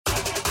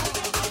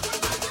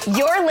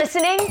You're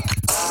listening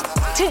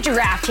to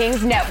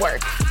DraftKings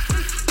Network.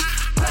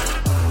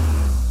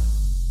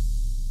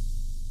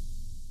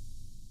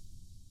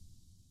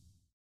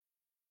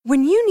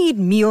 When you need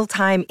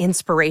mealtime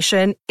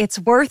inspiration, it's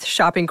worth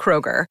shopping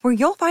Kroger, where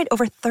you'll find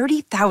over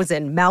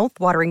 30,000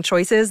 mouth-watering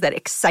choices that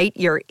excite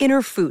your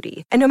inner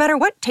foodie. And no matter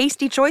what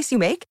tasty choice you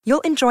make,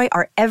 you'll enjoy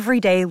our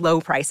everyday low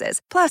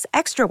prices, plus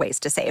extra ways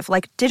to save,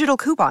 like digital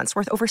coupons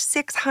worth over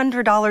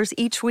 $600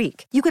 each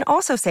week. You can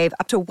also save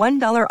up to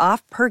 $1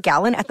 off per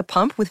gallon at the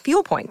pump with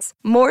fuel points.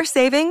 More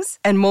savings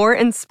and more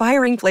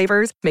inspiring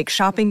flavors make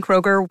shopping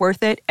Kroger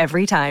worth it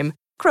every time.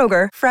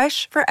 Kroger,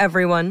 fresh for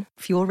everyone.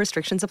 Fuel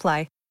restrictions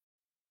apply.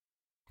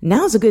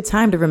 Now's a good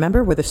time to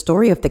remember where the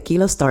story of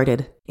tequila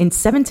started. In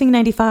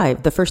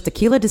 1795, the first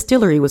tequila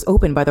distillery was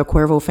opened by the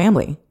Cuervo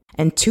family.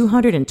 And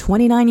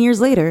 229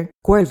 years later,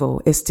 Cuervo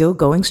is still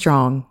going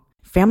strong.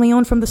 Family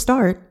owned from the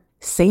start,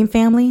 same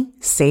family,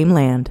 same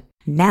land.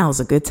 Now's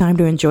a good time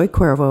to enjoy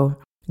Cuervo,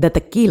 the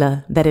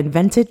tequila that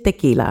invented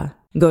tequila.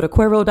 Go to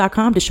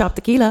Cuervo.com to shop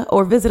tequila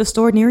or visit a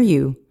store near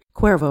you.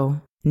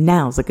 Cuervo,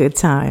 now's a good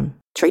time.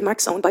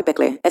 Trademarks owned by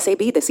Becle,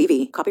 SAB The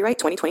CV. Copyright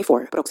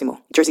 2024. Proximo.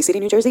 Jersey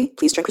City, New Jersey.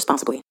 Please drink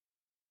responsibly.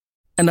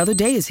 Another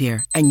day is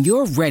here, and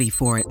you're ready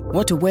for it.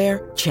 What to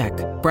wear? Check.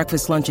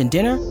 Breakfast, lunch, and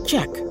dinner?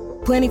 Check.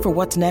 Planning for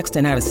what's next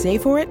and how to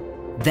save for it?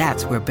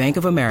 That's where Bank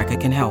of America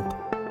can help.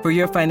 For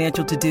your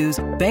financial to-dos,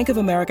 Bank of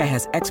America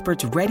has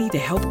experts ready to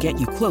help get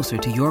you closer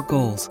to your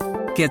goals.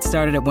 Get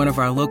started at one of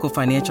our local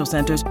financial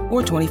centers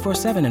or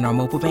 24/7 in our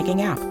mobile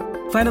banking app.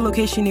 Find a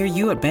location near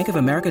you at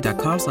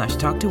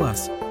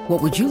bankofamerica.com/talktous.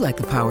 What would you like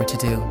the power to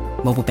do?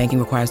 Mobile banking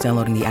requires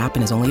downloading the app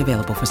and is only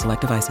available for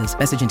select devices.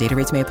 Message and data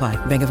rates may apply.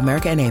 Bank of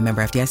America N.A.,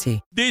 member FDIC.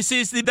 This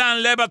is the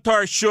Dan Le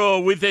Batard Show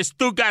with the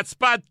Stugatz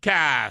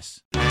Podcast.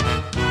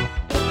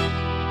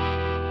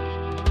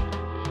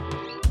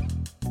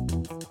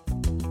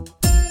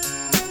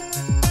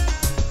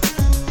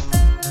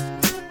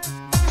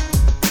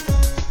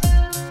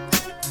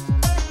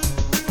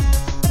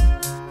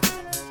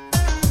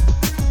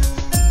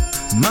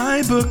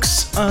 My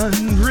book's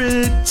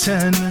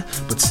unwritten,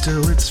 but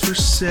still it's for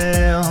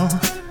sale,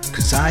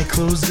 'cause I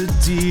closed the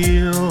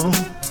deal.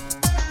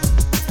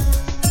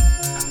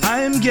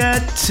 I'm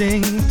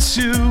getting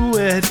to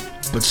it,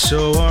 but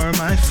so are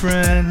my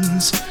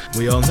friends.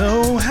 We all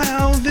know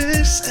how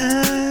this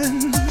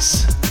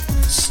ends.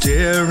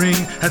 Staring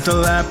at the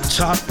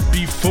laptop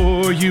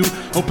before you,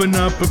 open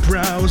up a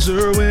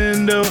browser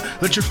window,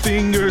 let your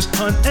fingers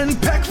hunt and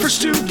peck for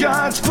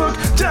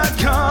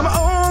StuGottsBook.com.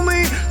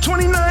 Only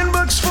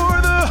 $29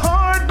 for the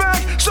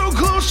hardback, so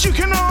close you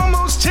can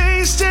almost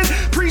taste it.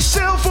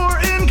 Pre-sale for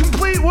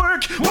incomplete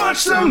work,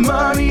 watch the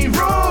money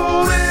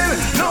roll in.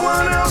 No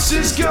one else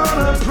is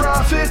gonna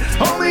profit,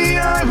 only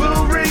I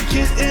will rake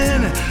it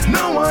in.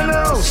 No one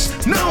else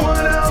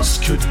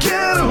could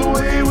get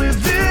away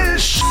with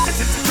this shit.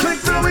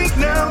 Click the link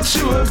now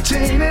to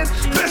obtain it.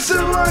 Best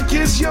of luck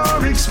as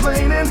you're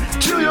explaining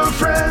to your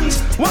friends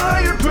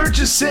why you're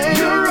purchasing.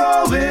 You're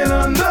all in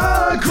on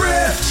the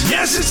grift.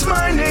 Yes, it's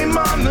my name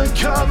on the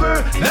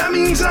cover. That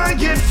means I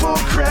get full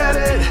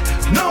credit.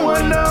 No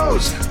one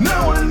knows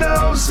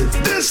if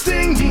this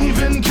thing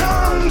even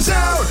comes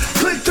out.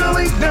 Click the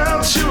link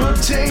now to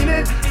obtain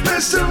it.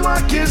 Best of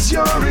luck as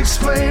you're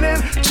explaining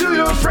to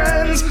your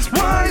friends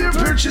why you're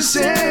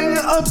purchasing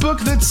a book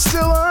that's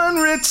still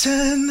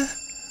unwritten.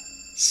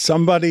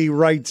 Somebody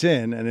writes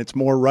in, and it's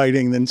more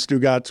writing than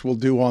Stugatz will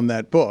do on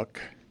that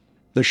book.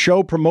 The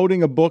show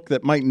promoting a book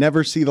that might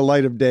never see the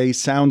light of day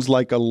sounds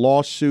like a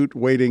lawsuit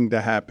waiting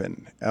to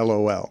happen.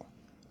 LOL.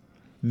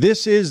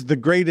 This is the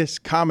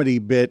greatest comedy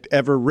bit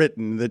ever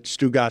written that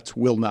Stugatz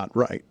will not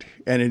write,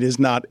 and it is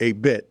not a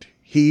bit.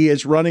 He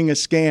is running a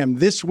scam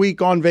this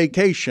week on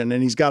vacation,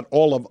 and he's got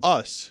all of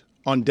us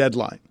on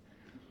deadline.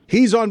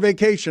 He's on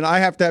vacation. I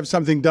have to have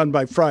something done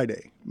by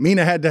Friday.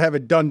 Mina had to have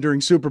it done during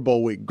Super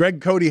Bowl week.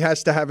 Greg Cody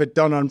has to have it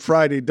done on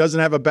Friday.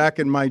 Doesn't have a back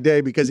in my day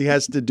because he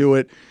has to do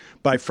it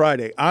by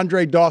Friday.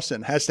 Andre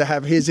Dawson has to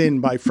have his in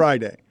by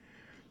Friday.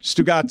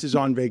 Stugatz is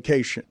on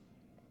vacation.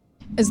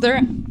 Is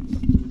there...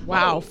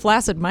 Wow,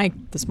 flaccid mic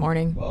this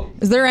morning.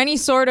 Is there any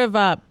sort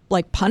of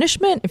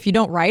punishment if you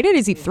don't write it?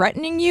 Is he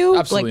threatening you?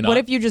 Absolutely not. What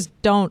if you just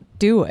don't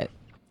do it?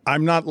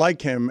 I'm not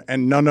like him,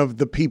 and none of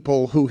the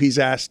people who he's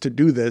asked to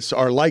do this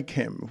are like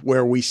him,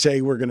 where we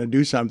say we're going to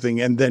do something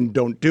and then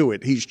don't do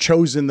it. He's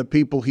chosen the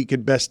people he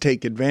could best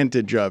take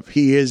advantage of.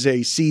 He is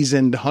a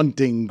seasoned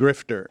hunting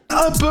grifter.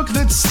 A book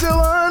that's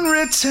still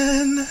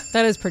unwritten.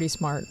 That is pretty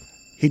smart.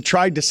 He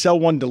tried to sell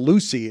one to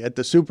Lucy at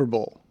the Super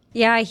Bowl.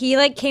 Yeah, he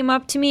came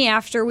up to me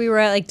after we were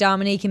at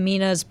Dominique and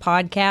Mina's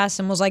podcast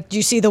and was like, "Do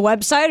you see the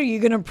website? Are you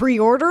going to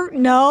pre-order?"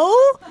 No.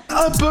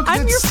 A book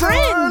I'm your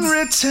friend.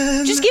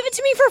 Unwritten. Just give it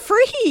to me for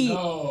free.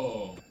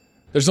 No.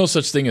 There's no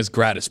such thing as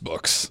gratis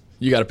books.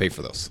 You got to pay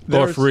for those.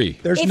 Or free.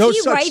 If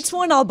he writes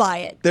one, I'll buy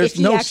it. If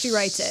he actually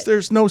writes it.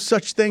 There's no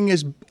such thing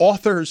as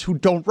authors who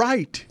don't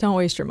write. Don't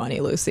waste your money,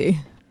 Lucy.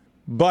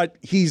 But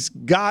he's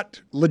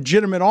got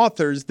legitimate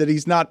authors that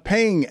he's not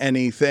paying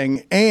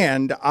anything,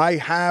 and I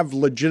have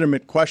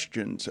legitimate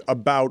questions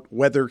about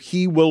whether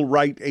he will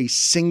write a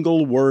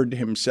single word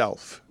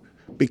himself.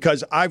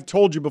 Because I've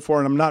told you before,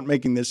 and I'm not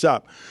making this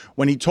up,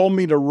 when he told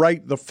me to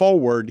write the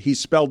forward, he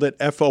spelled it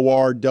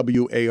Forward.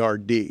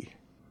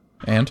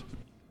 And?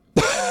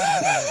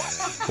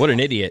 What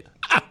an idiot.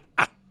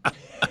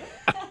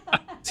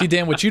 See,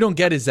 Dan, what you don't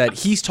get is that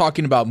he's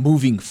talking about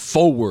moving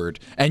forward,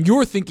 and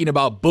you're thinking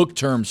about book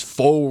terms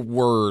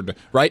forward,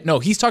 right? No,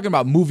 he's talking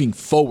about moving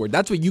forward.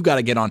 That's what you got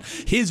to get on.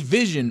 His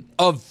vision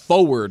of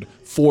forward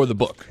for the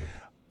book.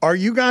 Are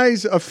you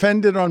guys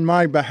offended on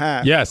my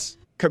behalf? Yes.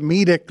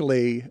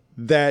 Comedically,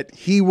 that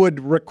he would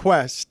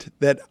request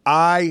that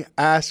I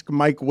ask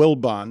Mike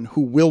Wilbon,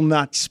 who will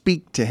not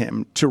speak to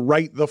him, to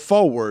write the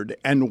forward.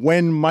 And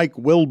when Mike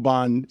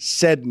Wilbon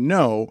said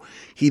no,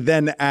 he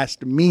then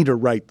asked me to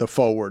write the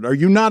forward. Are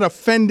you not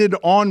offended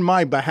on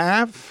my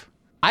behalf?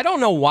 I don't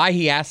know why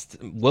he asked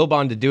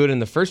Wilbon to do it in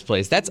the first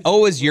place. That's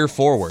always your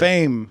forward.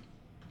 Fame.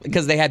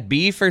 Because they had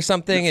beef or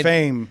something?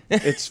 Fame.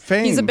 It's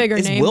fame. He's a bigger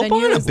Is name than you.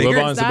 Wilbon's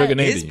a bigger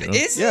name than you.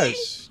 Is he?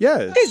 Yes.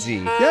 Yes. Is he?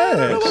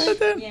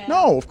 Yes.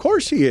 No, of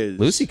course he is.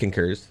 Lucy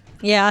concurs.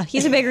 Yeah,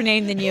 he's a bigger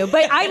name than you.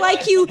 But I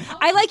like you.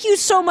 I like you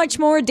so much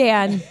more,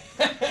 Dan.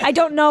 I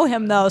don't know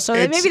him though, so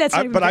maybe that's.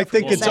 But I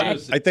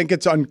think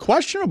it's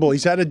unquestionable.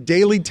 He's had a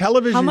daily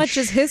television. How much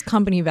is his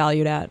company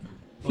valued at?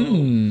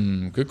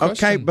 Good question.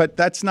 Okay, but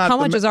that's not. How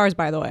much is ours,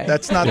 by the way?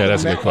 That's not.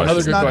 That's a good question.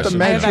 That's not the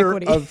measure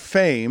equity. of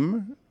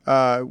fame.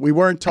 We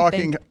weren't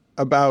talking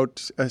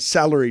about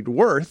salaried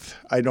worth,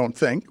 I don't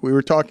think. We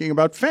were talking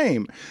about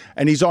fame.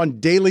 And he's on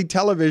daily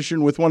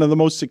television with one of the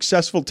most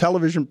successful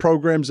television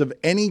programs of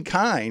any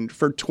kind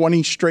for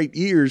 20 straight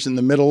years in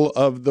the middle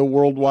of the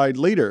worldwide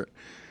leader.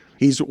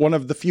 He's one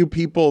of the few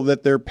people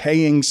that they're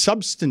paying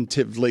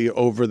substantively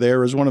over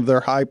there as one of their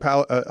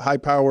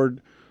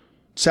high-powered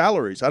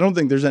salaries. I don't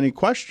think there's any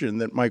question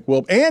that Mike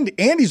will, and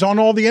he's on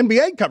all the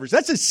NBA covers.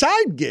 That's his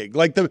side gig.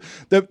 Like the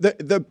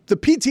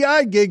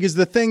PTI gig is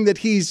the thing that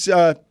he's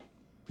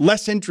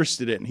less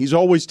interested in. He's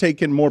always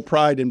taken more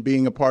pride in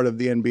being a part of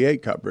the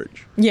NBA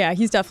coverage. Yeah,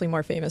 he's definitely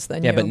more famous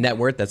than you. Yeah, but net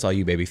worth, that's all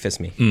you, baby. Fist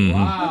me.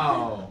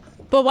 Wow.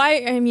 But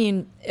why, I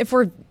mean, if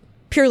we're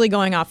purely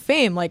going off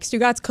fame, like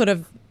Stugatz could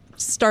have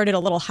started a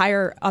little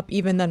higher up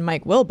even than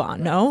Mike Wilbon,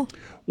 no?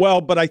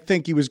 Well, but I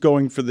think he was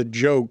going for the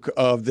joke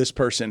of this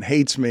person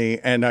hates me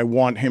and I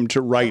want him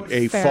to write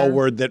a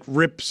forward that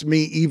rips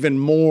me even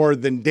more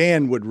than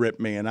Dan would rip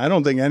me. And I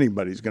don't think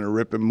anybody's going to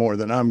rip him more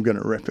than I'm going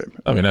to rip him.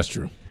 I mean, that's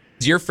true.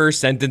 Is your first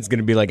sentence going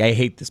to be like, I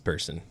hate this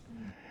person?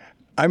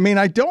 I mean,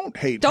 I don't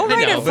hate him. Don't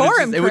write it for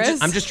him,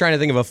 Chris. I'm just trying to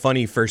think of a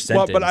funny first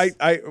sentence. Well, but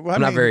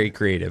I'm not very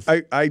creative.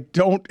 I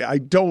don't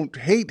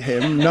hate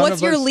him.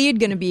 What's your lead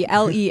going to be?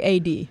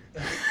 LEAD.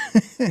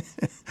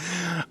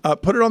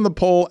 Put it on the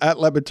poll at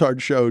Lebitard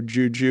Show,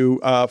 Juju.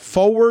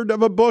 Forward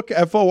of a book,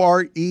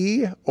 FORE,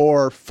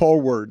 or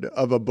forward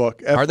of a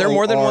book, Are there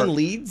more than one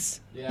leads?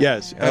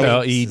 Yes.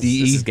 LEDE.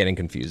 This is getting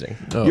confusing.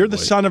 You're the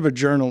son of a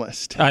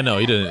journalist. I know.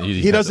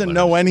 He doesn't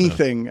know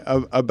anything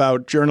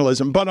about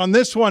journalism. But on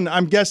this one,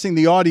 I'm guessing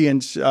the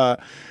audience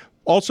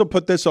also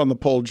put this on the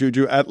poll,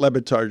 Juju, at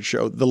Lebitard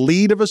Show. The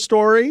lead of a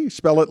story,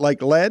 spell it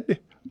like lead,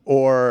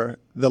 or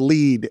the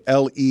lead,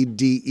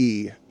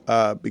 LEDE.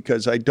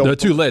 Because I don't. There are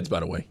two leads, by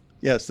the way.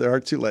 Yes, there are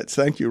two leads.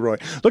 Thank you, Roy.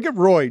 Look at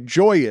Roy,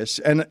 joyous.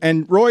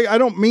 And Roy, I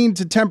don't mean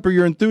to temper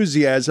your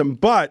enthusiasm,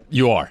 but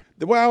You are.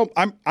 Well,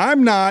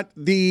 I'm not.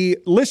 The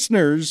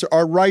listeners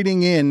are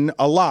writing in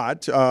a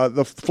lot.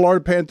 The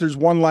Florida Panthers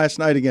won last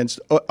night against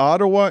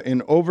Ottawa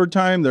in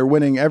overtime. They're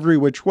winning every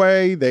which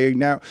way.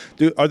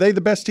 Are they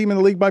the best team in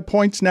the league by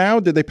points now?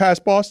 Did they pass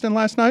Boston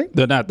last night?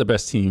 They're not the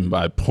best team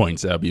by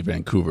points. That'll be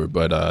Vancouver,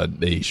 but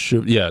they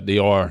should. Yeah, they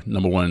are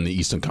number one in the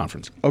Eastern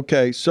Conference.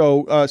 Okay,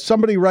 so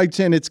somebody writes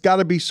in, it's got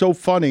to be so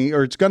funny,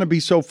 or it's going to be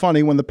so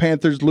funny when the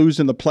Panthers lose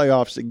in the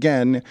playoffs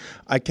again.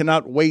 I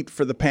cannot wait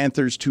for the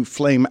Panthers to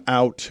flame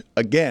out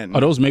again.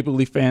 Are those Maple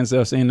Leaf fans that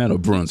are saying that, or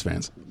Bruins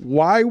fans?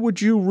 Why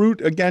would you root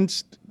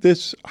against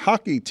this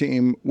hockey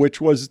team, which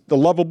was the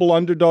lovable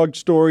underdog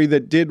story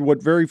that did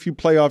what very few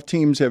playoff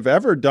teams have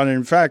ever done?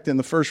 In fact, in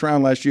the first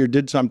round last year,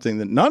 did something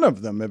that none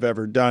of them have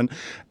ever done.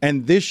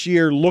 And this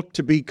year looked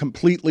to be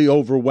completely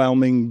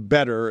overwhelming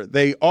better.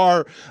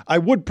 I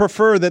would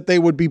prefer that they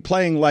would be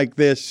playing like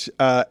this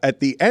at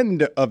the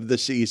end of the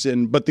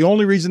season. But the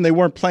only reason they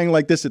weren't playing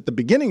like this at the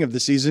beginning of the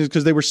season is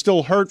because they were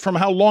still hurt from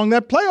how long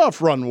that playoff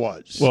run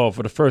was. Well,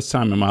 for the first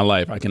time in my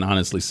life, I can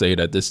honestly say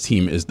that this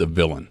team is the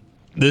villain.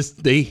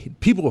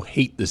 People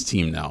hate this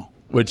team now,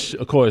 which,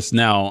 of course,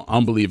 now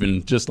I'm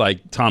believing, just like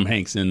Tom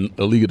Hanks in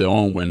A League of Their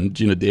Own when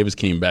Gina Davis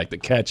came back to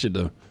catch at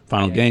the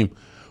final game.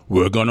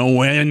 We're going to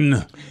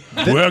win.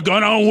 We're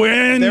going to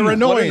win. They're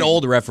annoying. What an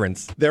old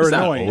reference. They're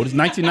annoying. Old. It's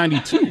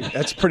 1992.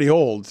 That's pretty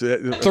old.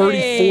 34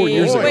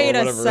 years ago. Wait or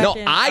a whatever.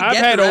 second. No, I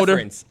get the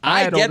reference.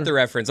 I get the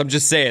reference. I'm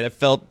just saying, it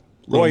felt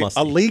a little Roy, musty.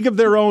 A League of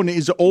Their Own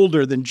is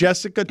older than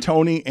Jessica,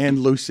 Tony, and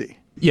Lucy.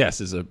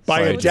 Yes, it's by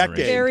a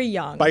decade. Very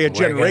young. By a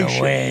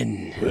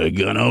generation. We're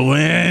gonna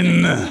win.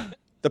 We're going to win.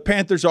 the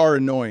Panthers are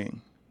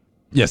annoying.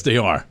 Yes, they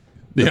are.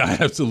 They are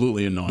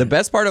absolutely annoying. The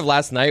best part of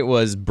last night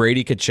was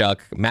Brady Tkachuk,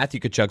 Matthew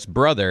Tkachuk's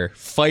brother,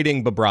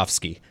 fighting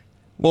Bobrovsky.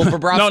 Well,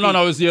 Bobrovsky.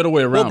 No, it was the other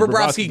way around. Well,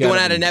 Bobrovsky going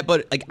out of net,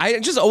 but like I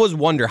just always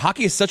wonder,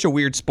 hockey is such a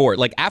weird sport.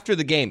 Like after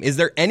the game, is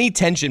there any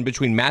tension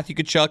between Matthew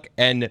Tkachuk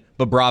and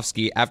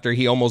Bobrovsky after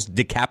he almost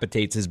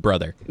decapitates his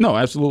brother? No,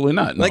 absolutely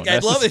not. No, Like I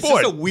love it's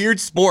just a weird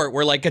sport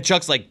where like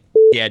Tkachuk's like,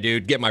 yeah,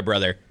 dude, get my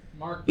brother.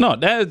 No,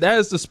 that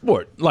is the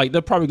sport. Like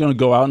they're probably going to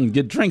go out and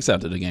get drinks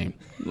after the game.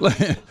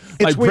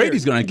 Like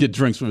Brady's going to get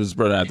drinks from his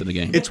brother after the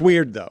game. It's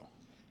weird though.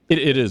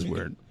 It is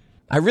weird.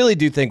 I really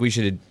do think we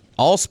should.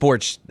 All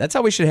sports, that's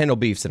how we should handle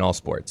beefs in all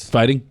sports.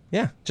 Fighting?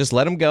 Yeah. Just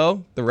let them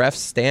go. The refs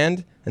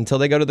stand until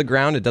they go to the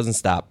ground. It doesn't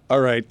stop.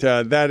 All right.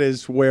 That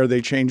is where they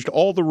changed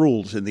all the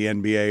rules in the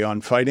NBA on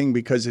fighting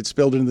because it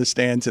spilled into the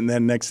stands, and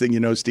then next thing you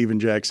know, Steven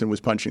Jackson was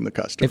punching the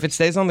customer. If it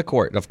stays on the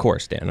court, of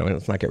course, Dan. I mean,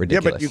 let's not get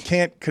ridiculous. Yeah, but you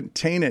can't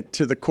contain it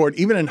to the court.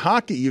 Even in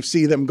hockey, you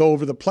see them go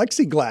over the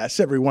plexiglass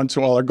every once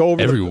in a while, or go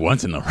over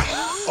once in a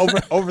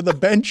while. over the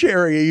bench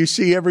area. You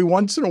see every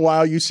once in a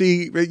while. You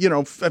see,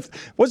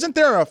 wasn't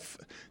there a...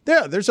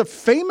 There's a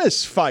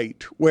famous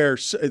fight where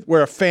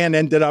a fan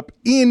ended up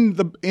in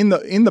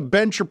the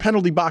bench or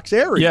penalty box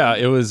area. Yeah,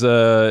 it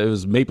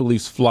was Maple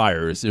Leafs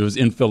Flyers. It was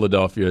in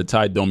Philadelphia.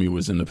 Ty Domi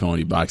was in the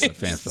penalty box. The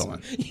fan fell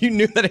in. You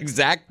knew that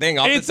exact thing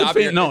off the top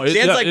of your head. No,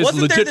 Dan's like,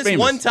 wasn't there this famous.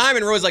 one time?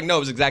 And Roy's like, no,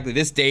 it was exactly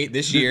this date,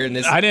 this year, and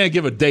this. I didn't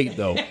give a date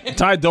though.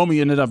 Ty Domi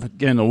ended up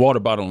getting a water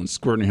bottle and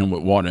squirting him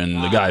with water,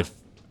 and the guy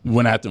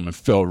went after him and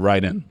fell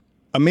right in.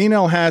 Amin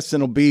El-Hassan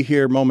will be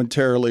here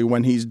momentarily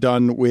when he's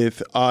done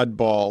with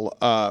Oddball.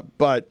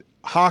 But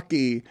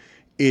hockey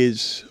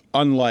is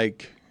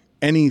unlike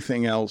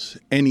anything else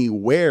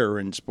anywhere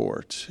in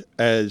sports,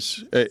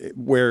 as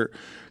where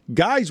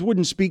guys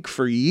wouldn't speak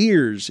for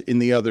years in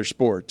the other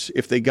sports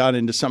if they got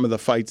into some of the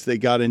fights they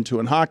got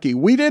into in hockey.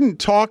 We didn't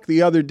talk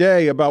the other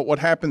day about what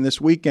happened this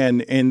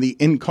weekend in the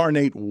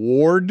Incarnate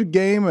Ward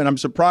game, and I'm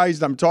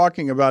surprised I'm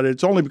talking about it.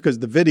 It's only because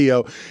the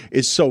video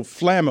is so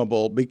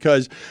flammable,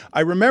 because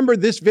I remember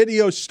this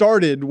video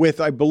started with,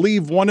 I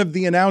believe, one of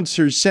the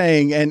announcers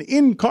saying, an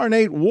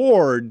Incarnate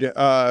Ward,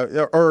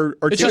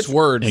 it's just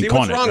word. See,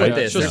 what's wrong with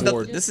this?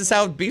 Word. This is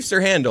how beefs are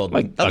handled.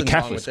 Like a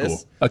Catholic school.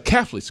 A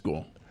Catholic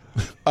school.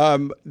 I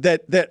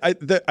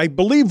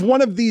believe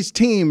one of these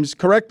teams,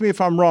 correct me if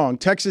I'm wrong,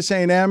 Texas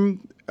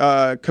A&M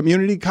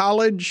Community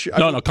College.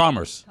 No,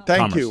 Commerce.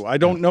 Thank you. I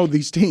don't know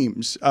these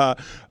teams.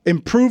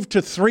 Improved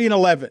to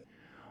 3-11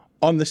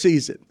 on the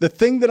season. The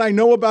thing that I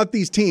know about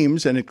these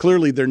teams, and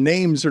clearly their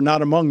names are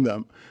not among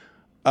them,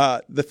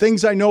 the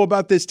things I know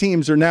about these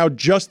teams are now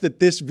just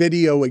that this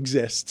video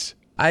exists.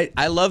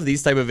 I love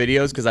these type of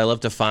videos because I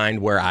love to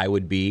find where I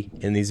would be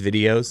in these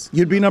videos.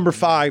 You'd be number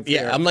 5.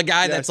 Yeah, there. I'm the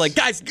guy that's like,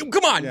 guys,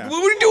 come on, what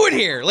are we doing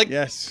here? Like,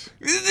 yes,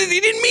 he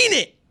didn't mean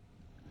it.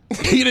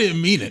 He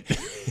didn't mean it.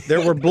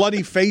 There were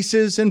bloody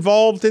faces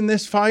involved in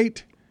this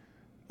fight.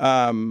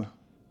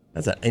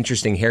 That's an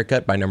interesting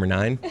haircut by number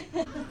 9.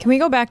 Can we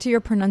go back to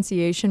your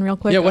pronunciation real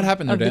quick? Yeah, what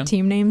happened there, of Dan? the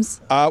team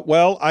names?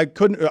 Well, I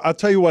couldn't. I'll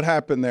tell you what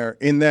happened there.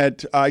 In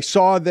that I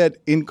saw that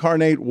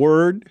Incarnate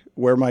Word,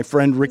 where my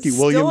friend Ricky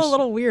Williams Still a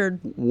little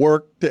weird.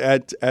 worked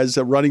as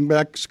a running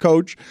backs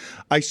coach.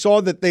 I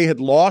saw that they had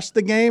lost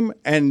the game,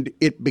 and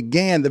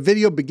the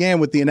video began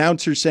with the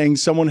announcer saying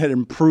someone had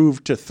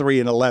improved to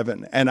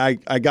 3-11, and I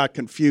got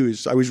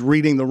confused. I was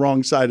reading the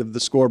wrong side of the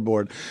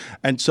scoreboard.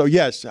 And so,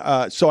 yes,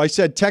 so I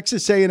said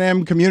Texas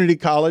A&M Community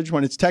College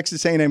when it's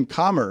Texas A&M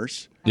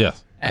Commerce.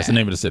 Yes, that's the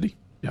name of the city.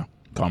 Yeah,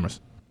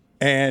 Commerce.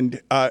 And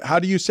how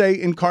do you say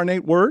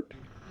Incarnate Word?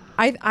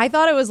 I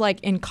thought it was like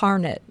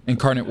incarnate.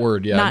 Incarnate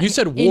Word, yeah. Not You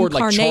said Ward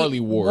like incarnate Charlie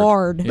Ward.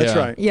 Ward. That's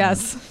right.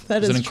 Yes,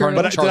 that It's an is true.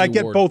 incarnate But did I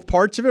get Ward. both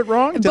parts of it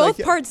wrong?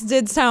 Both parts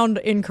did sound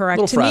incorrect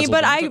to me, frazzled,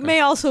 but but I it's okay.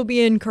 may also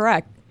be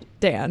incorrect,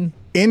 Dan.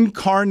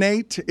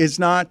 Incarnate is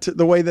not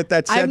the way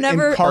that's said. I've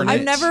never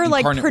Incarnate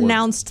like word.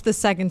 pronounced the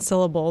second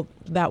syllable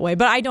that way,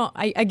 but I don't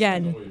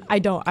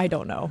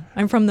know.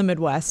 I'm from the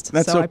Midwest,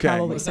 That's so okay. I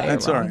probably say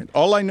That's it all wrong. right.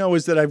 All I know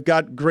is that I've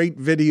got great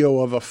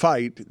video of a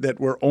fight that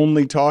we're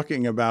only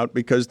talking about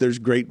because there's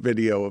great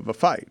video of a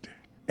fight.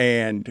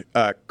 And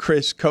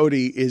Chris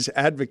Cody is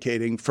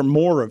advocating for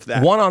more of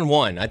that.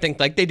 One-on-one. I think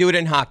like they do it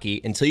in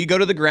hockey. Until you go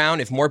to the ground,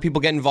 if more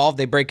people get involved,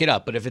 they break it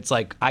up. But if it's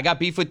like, I got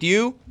beef with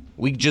you,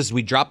 we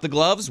drop the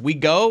gloves, we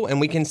go, and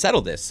we can settle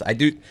this. I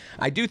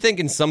do think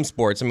in some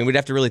sports, I mean, we'd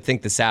have to really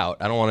think this out.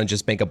 I don't want to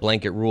just make a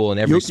blanket rule in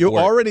every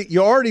sport.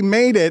 You already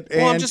made it.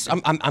 Well,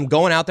 and I'm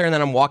going out there and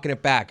then I'm walking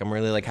it back. I'm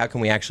really like, how can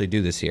we actually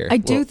do this here? I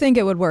do think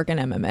it would work in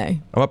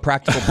MMA. I'm a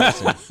practical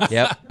person.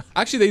 Yep.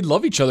 Actually, they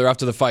love each other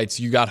after the fights.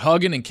 You got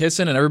hugging and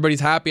kissing, and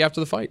everybody's happy after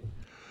the fight.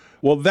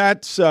 Well,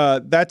 that's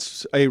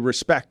a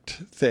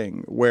respect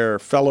thing where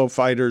fellow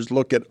fighters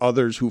look at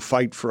others who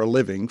fight for a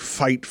living,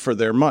 fight for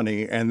their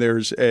money, and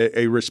there's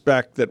a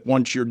respect that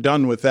once you're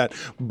done with that,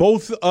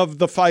 both of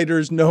the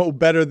fighters know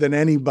better than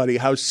anybody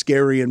how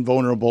scary and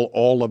vulnerable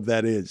all of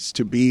that is,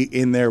 to be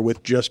in there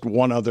with just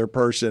one other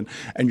person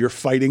and you're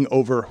fighting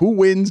over who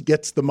wins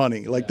gets the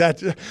money. Like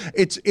that,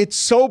 it's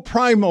so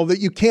primal that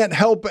you can't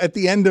help at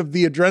the end of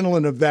the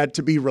adrenaline of that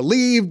to be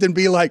relieved and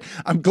be like,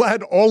 I'm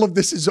glad all of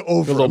this is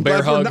over.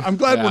 I'm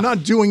glad we're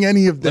not doing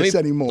any of this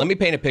anymore. Let me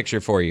paint a picture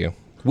for you.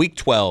 Week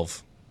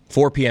 12,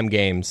 4 p.m.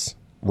 games,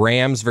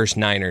 Rams versus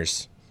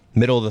Niners,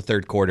 middle of the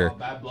third quarter. Oh,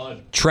 bad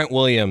blood. Trent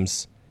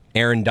Williams,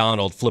 Aaron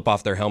Donald flip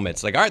off their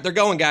helmets. Like, all right, they're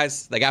going,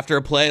 guys. Like, after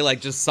a play, like,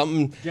 just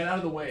something. Get out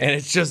of the way. And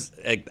it's just,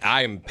 like,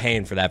 I am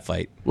paying for that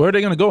fight. Where are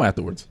they going to go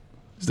afterwards?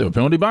 Is there a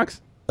penalty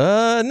box?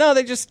 No,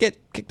 they just get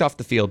kicked off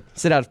the field.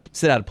 Sit out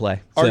of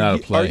play.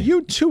 Are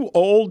you too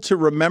old to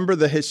remember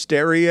the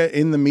hysteria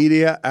in the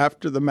media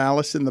after the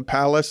Malice in the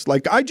Palace?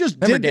 Like, I just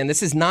Remember, Dan,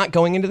 this is not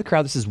going into the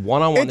crowd. This is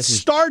one-on-one. It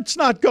starts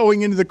not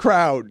going into the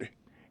crowd.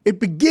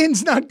 It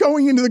begins not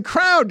going into the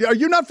crowd. Are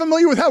you not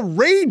familiar with how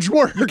rage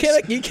works?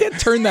 You can't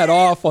turn that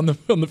off on the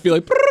field.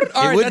 Like,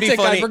 all right, that's it,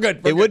 guys. We're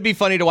good. It would be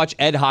funny to watch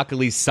Ed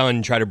Hockley's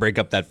son try to break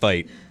up that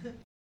fight.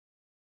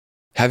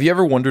 Have you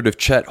ever wondered if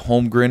Chet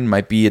Holmgren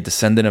might be a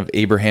descendant of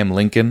Abraham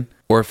Lincoln?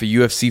 Or if a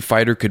UFC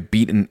fighter could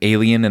beat an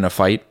alien in a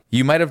fight?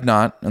 You might have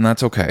not, and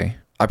that's okay.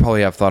 I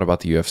probably have thought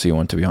about the UFC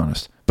one, to be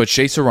honest. But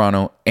Shea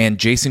Serrano and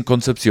Jason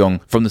Concepcion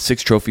from the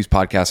Six Trophies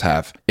podcast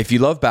have. If you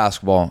love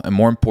basketball, and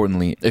more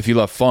importantly, if you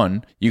love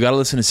fun, you gotta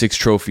listen to Six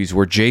Trophies,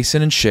 where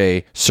Jason and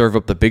Shea serve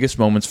up the biggest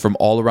moments from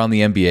all around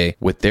the NBA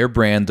with their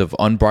brand of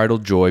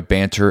unbridled joy,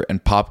 banter,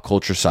 and pop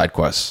culture side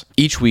quests.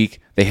 Each week,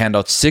 they hand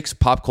out 6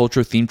 pop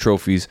culture themed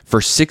trophies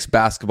for 6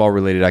 basketball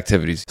related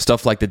activities.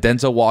 Stuff like the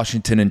Denzel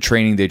Washington and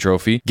Training Day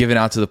trophy, given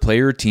out to the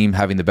player or team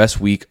having the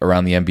best week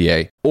around the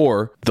NBA.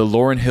 Or the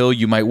Lauryn Hill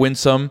You Might Win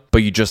Some,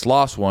 But You Just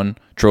Lost One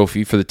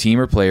trophy for the team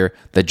or player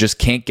that just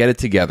can't get it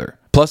together.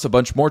 Plus a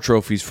bunch more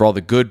trophies for all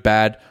the good,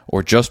 bad,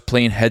 or just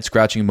plain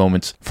head-scratching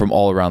moments from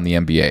all around the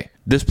NBA.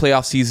 This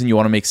playoff season, you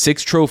want to make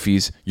 6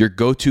 Trophies your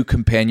go-to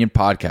companion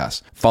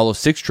podcast. Follow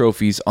 6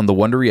 Trophies on the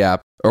Wondery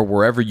app or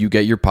wherever you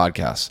get your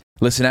podcasts.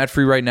 Listen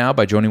ad-free right now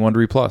by joining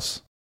Wondery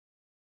Plus.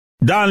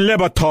 Don Le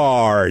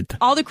Batard.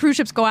 All the cruise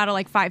ships go out at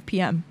like 5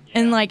 p.m.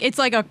 And like it's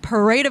like a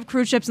parade of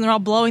cruise ships and they're all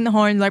blowing the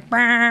horns like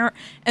brrr,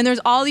 and there's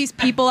all these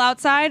people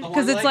outside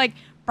because it's like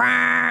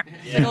brrr,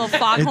 like a little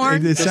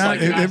foghorn.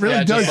 It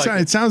really does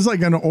sound. It sounds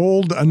like an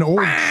old truck.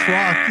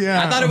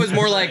 Yeah. I thought it was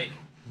more like.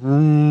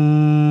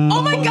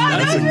 Oh my God,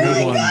 that's that was a good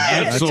really one. good.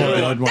 That's a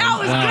good one. That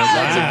was good.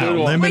 That's a good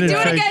one. Wait,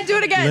 do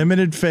it again.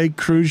 Limited fake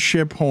cruise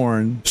ship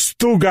horn.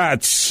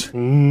 Stugatz.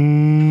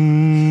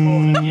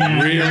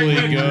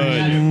 Really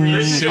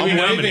good. I'm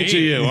waving to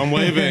you. I'm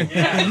waving.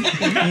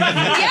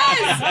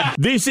 Yes.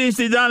 This is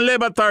the Dan Le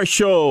Batard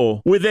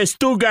Show with the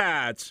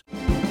Stugatz.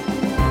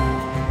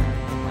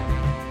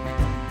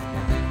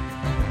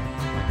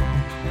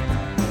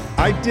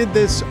 I did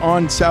this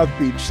on South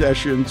Beach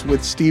Sessions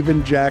with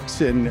Steven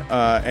Jackson,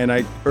 and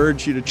I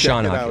urge you to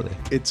check it out.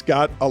 It's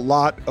got a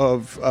lot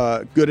of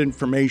good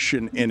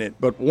information in it.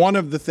 But one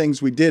of the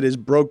things we did is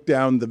broke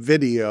down the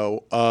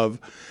video of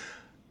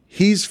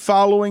he's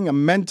following a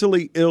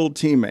mentally ill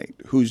teammate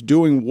who's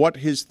doing what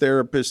his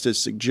therapist has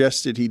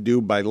suggested he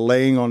do by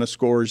laying on a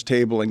scorer's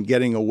table and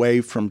getting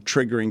away from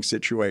triggering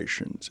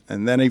situations.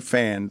 And then a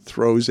fan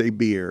throws a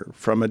beer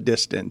from a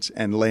distance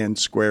and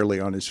lands squarely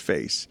on his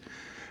face.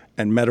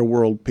 And Meta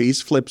World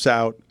Peace flips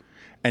out,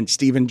 and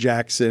Steven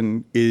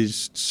Jackson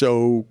is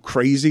so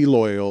crazy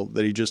loyal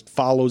that he just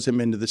follows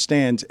him into the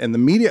stands. And the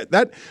media,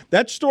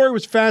 that story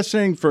was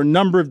fascinating for a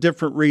number of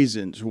different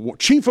reasons.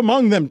 Chief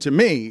among them to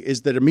me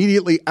is that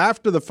immediately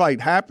after the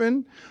fight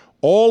happened,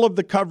 all of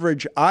the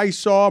coverage I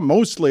saw,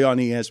 mostly on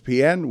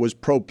ESPN, was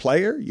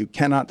pro-player. You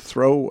cannot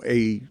throw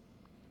a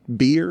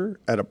beer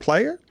at a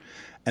player.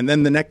 And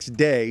then the next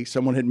day,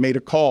 someone had made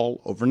a call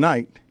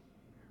overnight.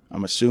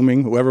 I'm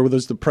assuming whoever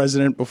was the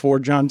president before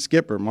John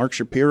Skipper, Mark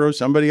Shapiro,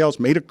 somebody else,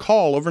 made a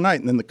call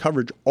overnight, and then the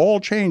coverage all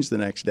changed the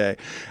next day.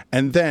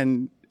 And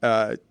then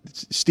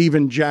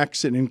Steven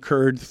Jackson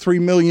incurred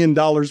 $3 million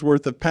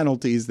worth of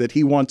penalties that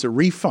he wants a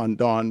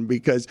refund on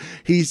because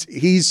he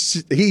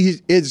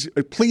is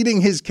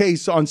pleading his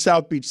case on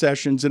South Beach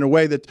Sessions in a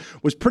way that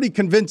was pretty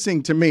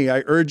convincing to me.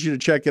 I urge you to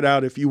check it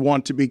out if you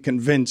want to be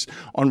convinced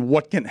on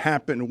what can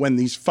happen when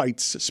these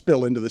fights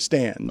spill into the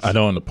stands. I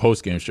know on the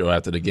post-game show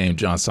after the game,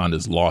 John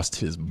Saunders lost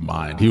his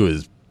mind. He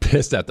was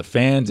pissed at the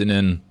fans and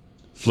then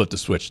flipped the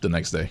switch the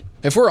next day.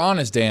 If we're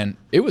honest, Dan,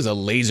 it was a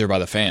laser by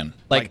the fan.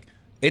 Like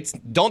it's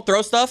don't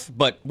throw stuff,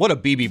 but what a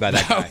BB by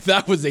that guy.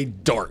 That was a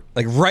dart.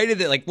 Like right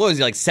at it, like what was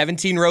he, like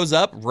 17 rows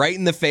up, right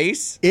in the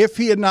face? If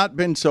he had not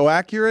been so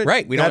accurate,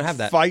 right, we don't have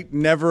that. Fight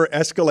never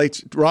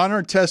escalates. Ron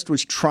Artest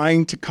was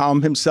trying to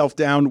calm himself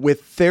down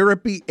with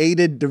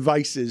therapy-aided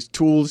devices,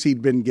 tools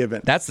he'd been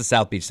given. That's the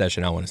South Beach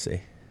session I want to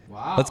see.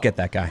 Wow. Let's get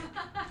that guy.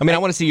 I mean, I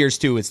want to see yours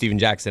too with Steven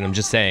Jackson. I'm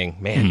just saying,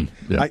 man.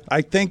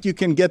 I think you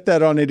can get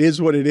that on It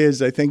Is What It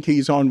Is. I think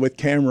he's on with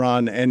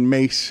Cameron and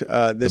Mace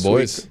this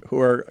boys. week,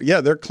 who are,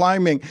 they're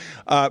climbing.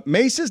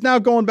 Mace is now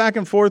going back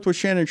and forth with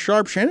Shannon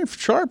Sharp. Shannon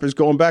Sharp is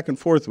going back and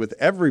forth with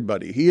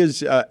everybody. He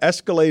is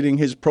escalating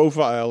his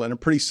profile in a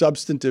pretty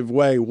substantive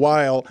way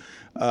while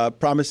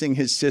promising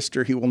his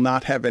sister he will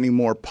not have any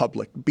more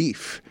public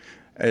beef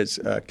as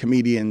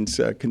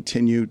comedians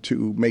continue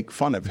to make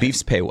fun of him.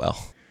 Beefs pay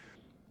well.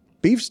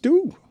 Beefs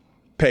do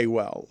pay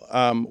well.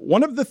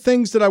 One of the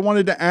things that I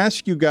wanted to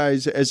ask you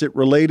guys as it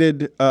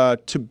related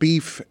to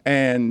beef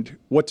and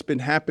what's been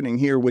happening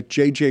here with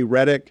J.J.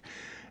 Redick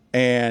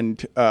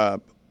and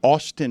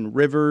Austin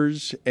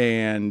Rivers,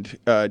 and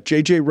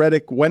J.J.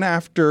 Redick went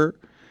after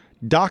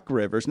Doc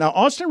Rivers. Now,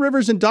 Austin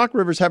Rivers and Doc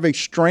Rivers have a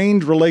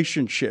strained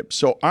relationship.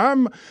 So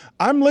I'm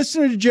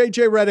listening to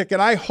J.J. Redick,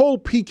 and I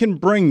hope he can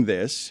bring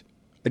this.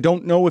 I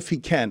don't know if he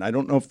can. I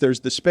don't know if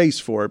there's the space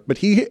for it, but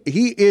he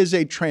is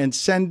a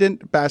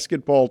transcendent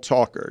basketball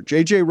talker.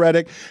 J.J.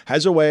 Redick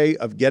has a way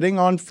of getting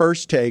on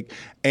First Take,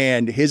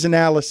 and his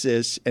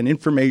analysis and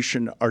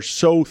information are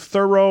so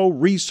thorough,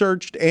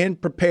 researched,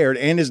 and prepared,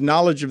 and his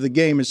knowledge of the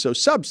game is so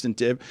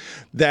substantive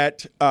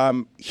that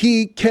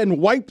he can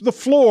wipe the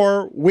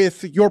floor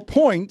with your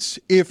points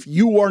if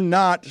you are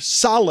not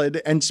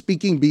solid and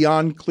speaking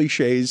beyond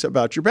cliches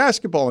about your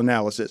basketball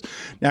analysis.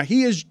 Now,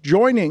 he is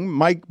joining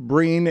Mike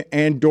Breen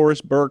and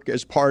Doris Burke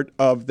as part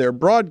of their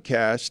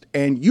broadcast,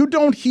 and you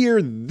don't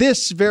hear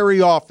this very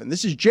often.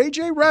 This is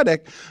J.J.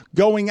 Redick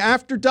going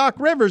after Doc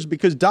Rivers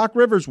because Doc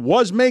Rivers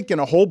was making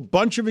a whole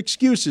bunch of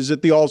excuses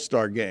at the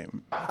All-Star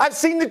game. I've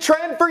seen the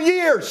trend for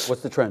years.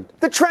 What's the trend?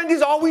 The trend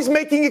is always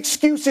making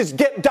excuses.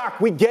 Doc,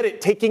 we get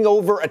it. Taking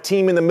over a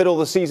team in the middle of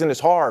the season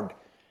is hard.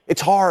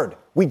 It's hard.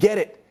 We get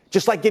it.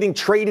 Just like getting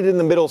traded in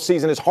the middle of the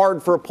season is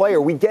hard for a player.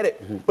 We get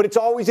it. Mm-hmm. But it's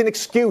always an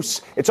excuse.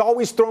 It's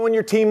always throwing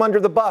your team under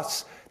the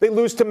bus. They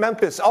lose to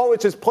Memphis. Oh,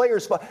 it's his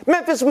players' fault.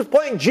 Memphis was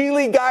playing G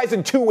League guys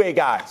and two-way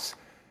guys.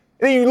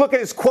 And then you look at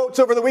his quotes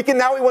over the weekend.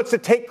 Now he wants to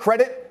take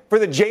credit for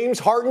the James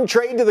Harden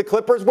trade to the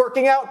Clippers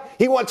working out.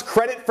 He wants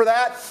credit for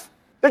that.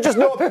 There's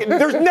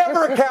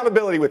never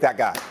accountability with that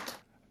guy.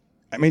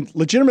 I mean,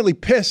 legitimately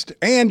pissed,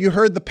 and you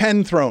heard the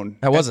pen thrown.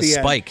 That was a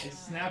spike.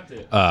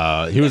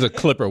 He was a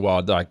Clipper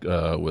while Doc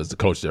was the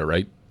coach there,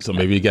 right? So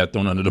maybe he got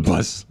thrown under the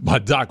bus by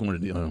Doc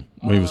when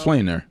he was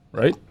playing there,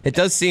 right? It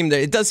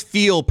does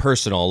feel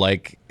personal.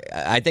 Like,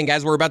 I think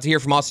as we're about to hear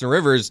from Austin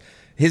Rivers,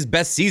 his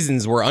best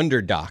seasons were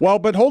under Doc. Well,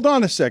 but hold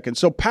on a second.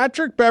 So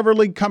Patrick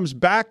Beverley comes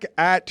back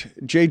at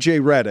J.J.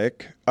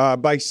 Redick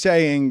by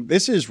saying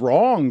this is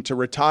wrong to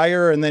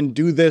retire and then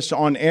do this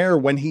on air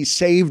when he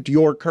saved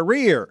your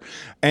career.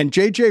 And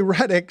J.J.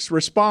 Redick's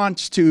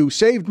response to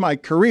saved my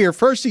career,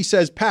 first he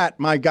says, Pat,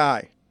 my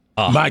guy.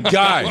 My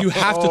guy. You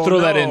have to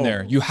throw that in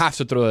there. You have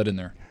to throw that in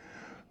there.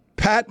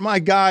 Pat, my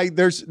guy.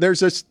 There's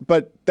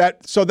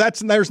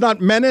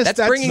not menace.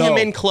 That's bringing him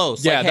in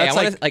close. Yeah,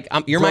 like,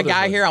 hey, you're my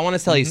guy here. I want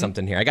to tell you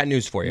something here. I got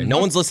news for you. No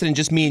one's listening,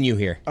 just me and you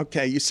here.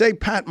 Okay, you say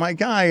Pat, my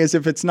guy, as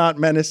if it's not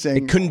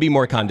menacing. It couldn't be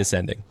more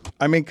condescending.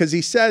 I mean, because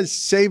he says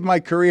save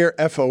my career,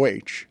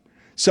 FOH.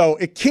 So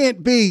it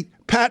can't be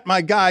Pat,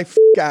 my guy,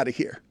 out of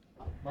here.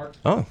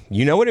 Oh,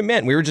 you know what it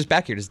meant. We were just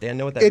back here. Does Dan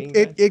know what that means?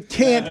 It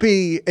can't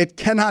be. It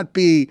cannot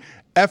be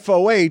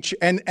FOH.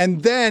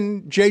 And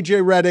then J.J.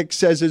 Redick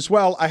says as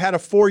well, I had a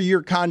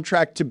 4-year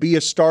contract to be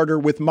a starter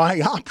with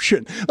my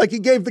option. Like he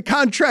gave the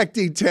contract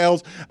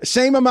details,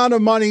 same amount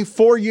of money,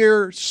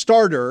 4-year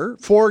starter,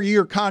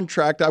 4-year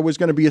contract. I was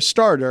going to be a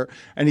starter.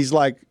 And he's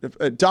like,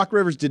 Doc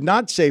Rivers did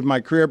not save my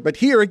career. But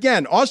here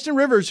again, Austin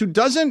Rivers, who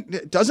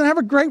doesn't have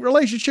a great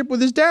relationship with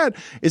his dad,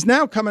 is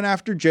now coming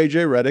after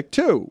J.J. Redick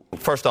too.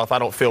 First off, I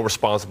don't feel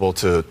responsible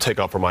to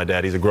take up for my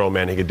dad. He's a grown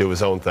man. He could do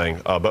his own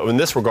thing. But in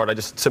this regard, I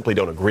just simply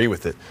don't agree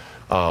with it.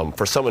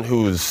 For someone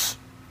who's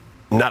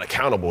not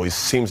accountable, he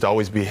seems to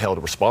always be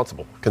held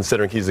responsible,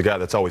 considering he's the guy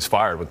that's always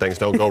fired when things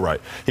don't go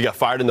right. He got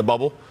fired in the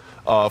bubble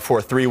for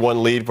a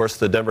 3-1 lead versus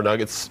the Denver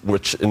Nuggets,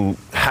 which in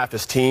half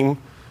his team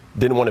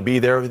didn't want to be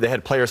there. They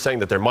had players saying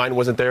that their mind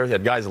wasn't there. He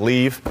had guys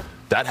leave.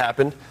 That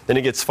happened. Then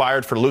he gets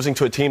fired for losing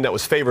to a team that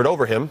was favored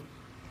over him,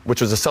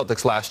 which was the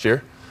Celtics last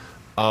year.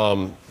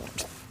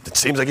 It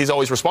seems like he's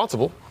always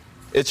responsible.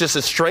 It's just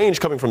as strange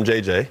coming from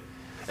JJ.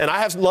 And I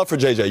have some love for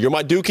JJ. You're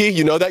my dookie.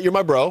 You know that. You're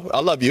my bro.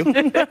 I love you.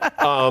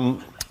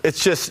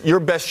 It's just your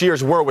best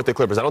years were with the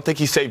Clippers. I don't think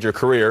he saved your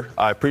career.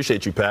 I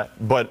appreciate you, Pat.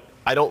 But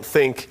I don't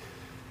think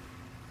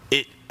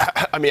it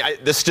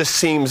 – this just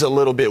seems a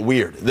little bit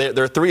weird. They're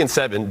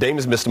 3-7. Dame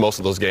has missed most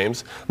of those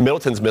games.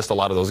 Middleton's missed a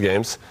lot of those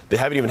games. They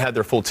haven't even had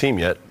their full team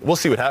yet. We'll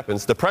see what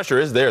happens. The pressure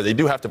is there. They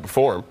do have to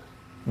perform.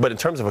 But in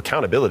terms of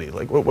accountability,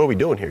 like, what are we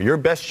doing here? Your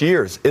best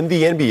years in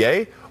the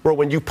NBA were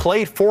when you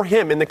played for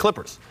him in the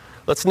Clippers.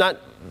 Let's not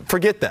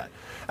forget that.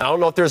 And I don't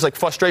know if there's like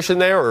frustration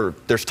there or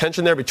there's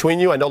tension there between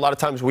you. I know a lot of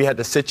times we had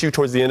to sit you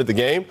towards the end of the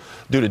game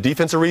due to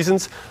defensive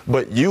reasons,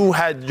 but you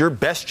had your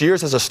best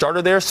years as a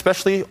starter there,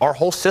 especially our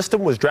whole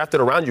system was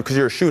drafted around you because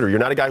you're a shooter. You're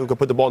not a guy who can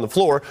put the ball on the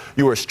floor.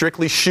 You were a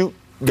strictly shoot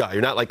guy.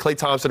 You're not like Klay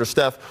Thompson or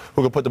Steph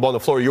who can put the ball on the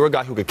floor. You're a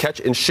guy who can catch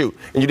and shoot.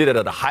 And you did it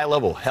at a high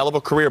level. Hell of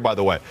a career, by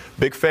the way.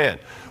 Big fan.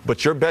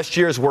 But your best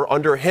years were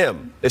under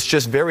him. It's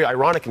just very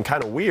ironic and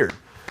kind of weird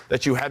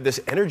that you have this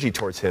energy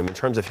towards him in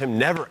terms of him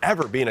never,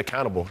 ever being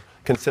accountable,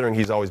 considering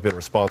he's always been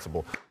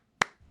responsible.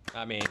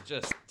 I mean,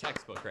 just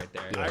textbook right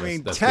there. I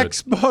mean,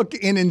 textbook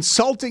in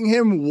insulting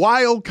him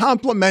while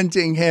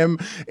complimenting him,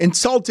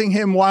 insulting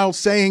him while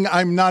saying,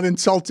 I'm not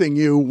insulting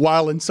you,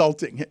 while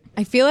insulting him.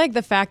 I feel like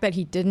the fact that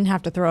he didn't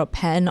have to throw a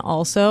pen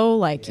also,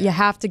 like, you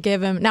have to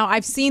give him. Now,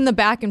 I've seen the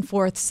back and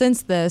forth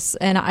since this,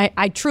 and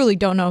I truly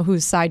don't know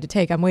whose side to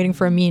take. I'm waiting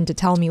for Amin to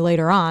tell me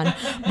later on.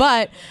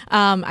 But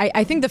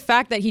I think the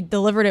fact that he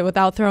delivered it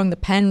without throwing the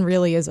pen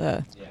really is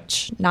a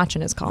notch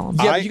in his column.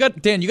 Yeah, you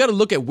got to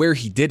look at where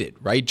he did it,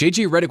 right?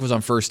 JJ Redick was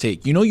on First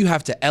Take. You know you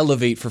have to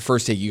elevate for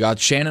First Take. You got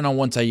Shannon on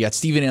one side, you got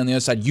Stephen A on the other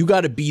side. You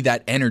got to be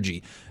that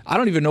energy. I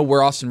don't even know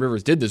where Austin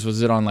Rivers did this.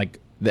 Was it on like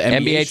the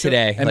NBA show?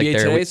 Today, NBA like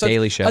their Today? So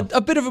daily show.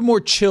 A bit of a more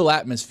chill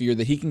atmosphere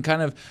that he can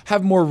kind of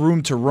have more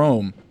room to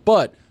roam.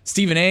 But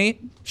Stephen A,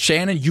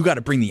 Shannon, you got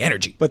to bring the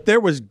energy. But there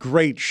was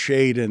great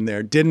shade in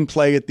there. Didn't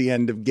play at the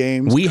end of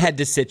games. We had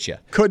to sit you.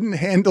 Couldn't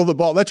handle the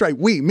ball. That's right.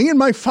 Me and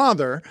my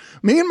father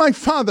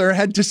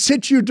had to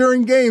sit you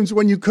during games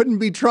when you couldn't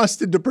be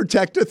trusted to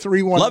protect a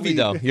 3-1 Love lead. you,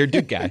 though. You're a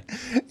Duke guy.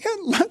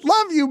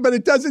 Love you, but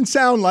it doesn't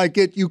sound like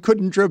it. You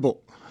couldn't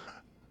dribble.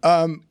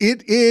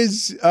 It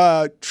is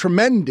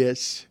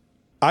tremendous.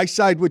 I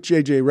side with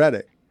JJ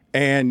Redick.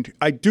 And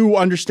I do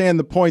understand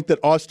the point that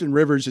Austin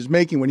Rivers is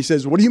making when he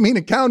says, what do you mean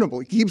accountable?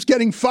 He keeps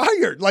getting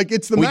fired. Like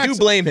it's the We do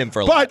blame him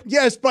for a lot.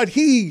 Yes, but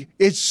he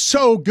is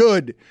so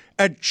good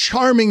at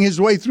charming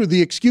his way through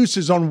the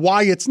excuses on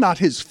why it's not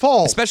his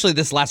fault. Especially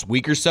this last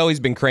week or so,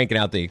 he's been cranking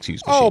out the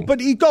excuse machine. Oh, but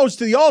he goes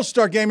to the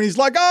All-Star game and he's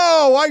like,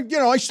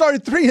 I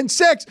started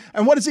 3-6.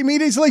 And what does he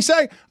immediately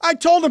say? I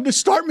told him to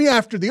start me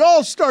after the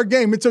All-Star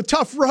game. It's a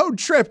tough road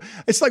trip.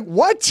 It's like,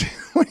 what?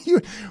 What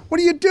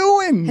are you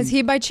doing? Has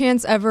he by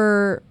chance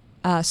ever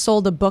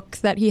sold a book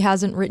that he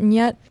hasn't written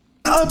yet?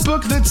 A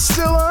book that's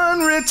still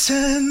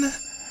unwritten.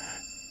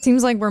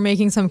 Seems like we're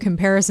making some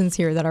comparisons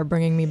here that are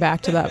bringing me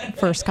back to that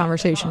first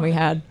conversation we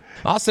had.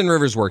 Austin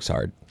Rivers works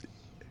hard.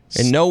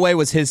 In no way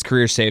was his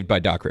career saved by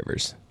Doc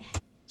Rivers.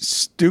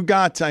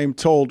 Stugatz, I'm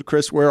told.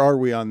 Chris, where are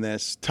we on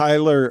this?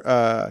 Taylor.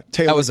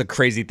 That was a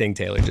crazy thing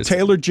Taylor just said.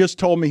 Taylor just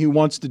told me he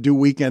wants to do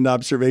weekend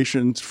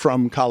observations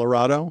from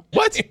Colorado.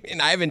 What?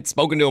 And I haven't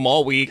spoken to him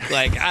all week.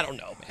 Like, I don't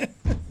know, man.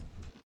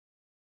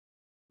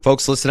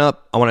 Folks, listen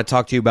up. I want to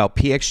talk to you about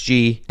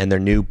PXG and their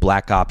new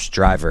Black Ops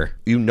driver.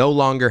 You no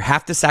longer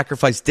have to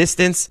sacrifice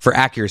distance for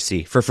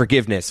accuracy, for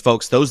forgiveness.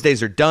 Folks, those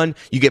days are done.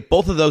 You get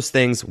both of those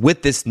things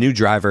with this new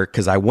driver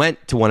because I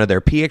went to one of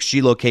their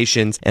PXG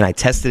locations and I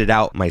tested it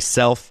out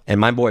myself. And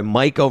my boy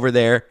Mike over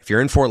there, if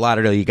you're in Fort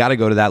Lauderdale, you got to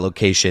go to that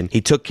location.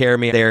 He took care of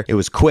me there. It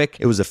was quick.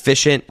 It was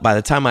efficient. By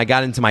the time I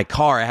got into my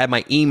car, I had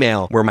my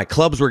email where my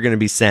clubs were going to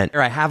be sent.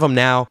 I have them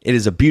now. It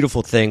is a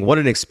beautiful thing. What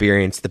an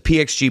experience. The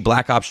PXG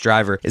Black Ops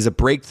driver is a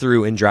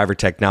breakthrough in driver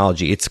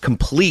technology. It's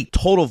complete,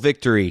 total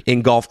victory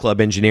in golf club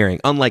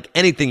engineering, unlike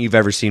anything you've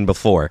ever seen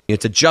before.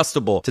 It's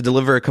adjustable to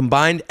deliver a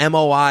combined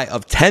MOI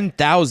of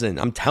 10,000.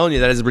 I'm telling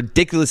you, that is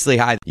ridiculously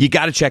high. You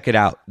got to check it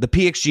out. The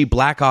PXG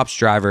Black Ops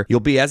driver.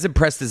 You'll be as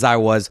impressed as I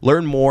was.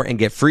 Learn more and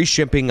get free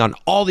shipping on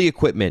all the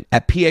equipment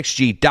at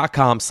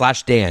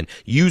pxg.com/Dan.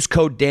 Use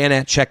code Dan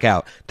at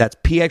checkout. That's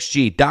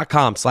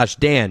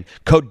pxg.com/Dan.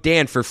 Code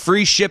Dan for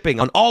free shipping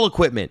on all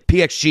equipment.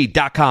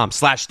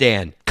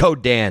 pxg.com/Dan.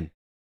 Code Dan.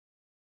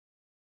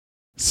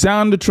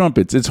 Sound the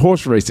trumpets, it's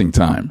horse racing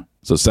time.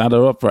 So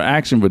saddle up for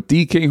action with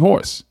DK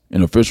Horse,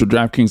 an official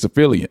DraftKings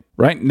affiliate.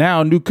 Right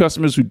now, new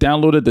customers who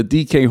downloaded the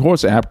DK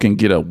Horse app can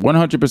get a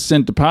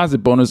 100% deposit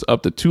bonus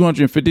up to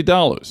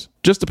 $250.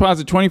 Just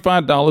deposit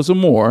 $25 or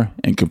more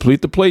and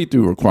complete the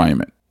playthrough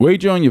requirement.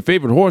 Wager on your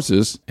favorite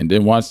horses and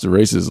then watch the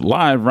races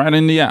live right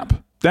in the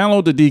app.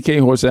 Download the DK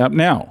Horse app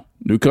now.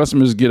 New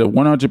customers get a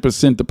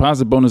 100%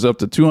 deposit bonus up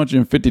to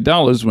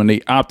 $250 when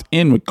they opt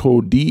in with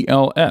code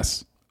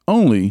DLS.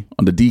 Only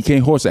on the DK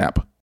Horse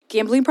app.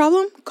 Gambling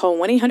problem? Call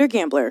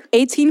 1-800-GAMBLER.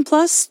 18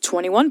 plus,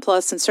 21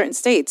 plus in certain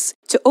states.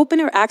 To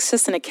open or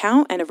access an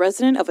account and a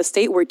resident of a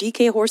state where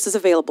DK Horse is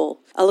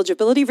available.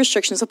 Eligibility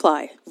restrictions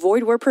apply.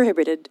 Void where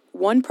prohibited.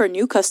 One per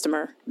new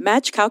customer.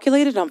 Match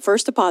calculated on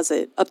first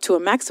deposit. Up to a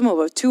maximum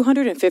of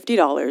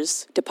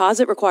 $250.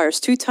 Deposit requires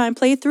 2-time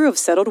playthrough of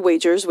settled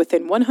wagers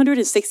within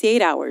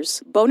 168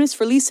 hours. Bonus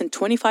release in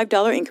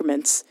 $25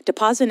 increments.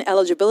 Deposit and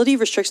eligibility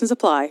restrictions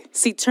apply.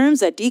 See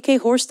terms at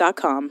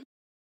dkhorse.com.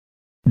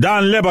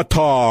 Don Le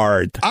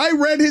Batard. I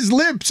read his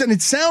lips, and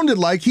it sounded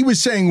like he was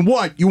saying,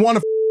 what? You want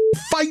to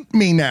fight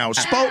me now?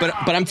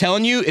 But I'm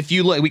telling you, if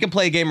you look, we can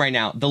play a game right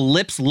now. The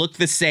lips look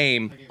the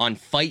same on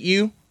Fight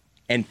You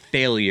and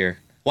Failure.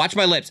 Watch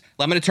my lips.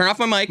 I'm going to turn off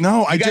my mic.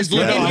 No, you guys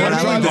look in here.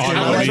 I'm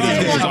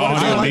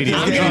going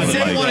to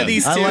say one of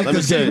these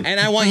two, and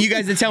I want you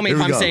guys to tell me if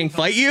I'm saying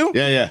fight you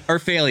or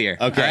failure.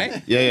 Okay.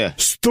 Right? Yeah.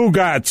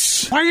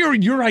 Stugats. Why are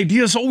your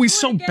ideas always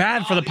so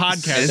bad for the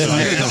podcast?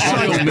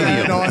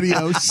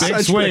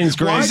 Big swings,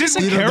 Grace. Is this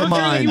a character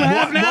that you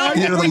have now?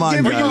 Theater of the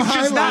mind,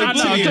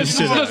 Just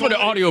for the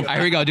audio. All right,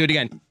 here we go. Do it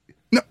again.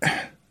 No.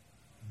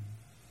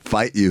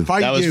 Fight you.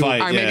 That was All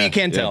fight. right, maybe you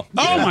can't tell.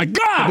 Oh my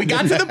God! We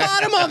got to the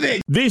bottom of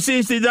it. This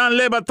is the Dan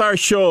Le Batard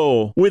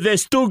Show with the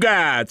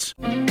Stugats.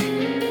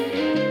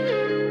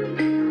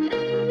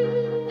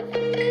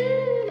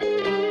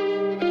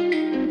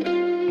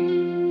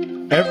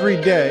 Every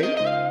day,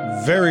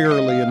 very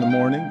early in the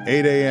morning,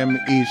 8 a.m.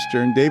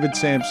 Eastern, David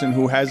Sampson,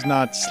 who has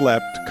not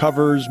slept,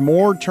 covers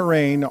more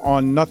terrain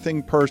on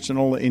Nothing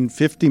Personal in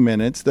 50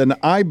 minutes than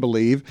I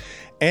believe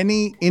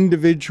any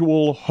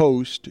individual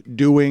host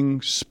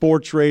doing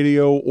sports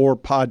radio or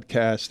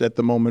podcast at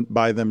the moment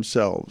by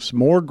themselves.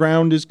 More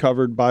ground is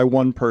covered by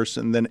one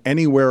person than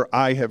anywhere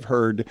I have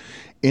heard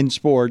in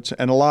sports,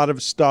 and a lot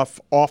of stuff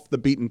off the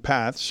beaten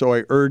path. So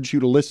I urge you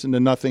to listen to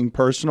Nothing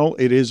Personal.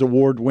 It is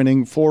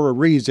award-winning for a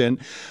reason.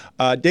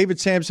 David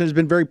Sampson has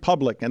been very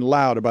public and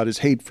loud about his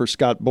hate for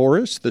Scott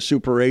Boras, the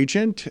super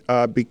agent,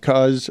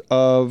 because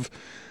of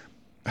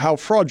how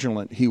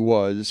fraudulent he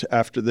was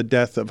after the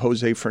death of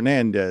Jose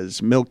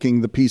Fernandez,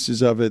 milking the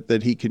pieces of it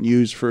that he can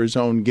use for his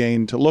own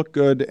gain to look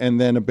good and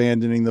then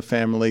abandoning the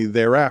family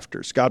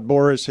thereafter. Scott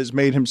Boras has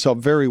made himself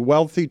very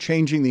wealthy,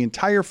 changing the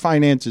entire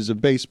finances of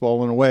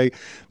baseball in a way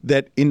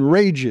that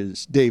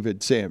enrages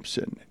David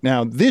Sampson.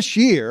 Now, this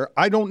year,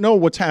 I don't know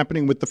what's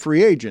happening with the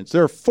free agents.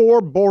 There are 4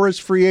 Boras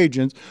free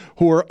agents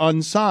who are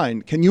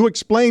unsigned. Can you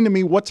explain to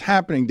me what's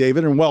happening,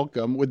 David, and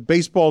welcome, with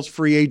baseball's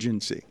free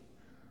agency?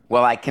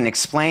 Well, I can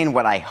explain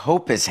what I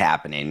hope is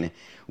happening,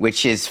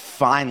 which is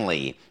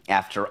finally,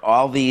 after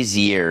all these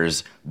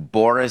years,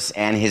 Boras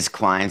and his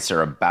clients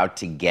are about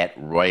to get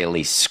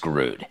royally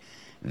screwed.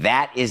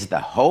 That is the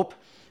hope.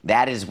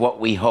 That is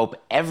what we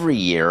hope every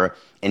year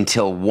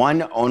until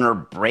one owner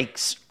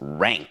breaks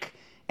rank.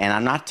 And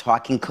I'm not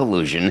talking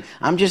collusion.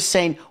 I'm just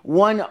saying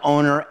one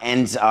owner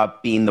ends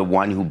up being the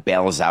one who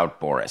bails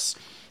out Boras.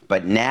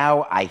 But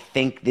now I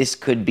think this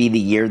could be the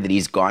year that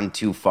he's gone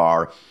too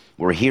far.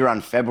 We're here on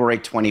February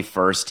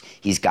 21st.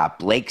 He's got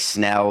Blake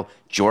Snell,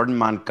 Jordan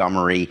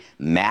Montgomery,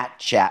 Matt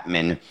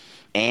Chapman,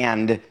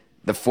 and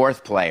the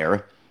 4th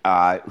player,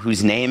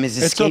 whose name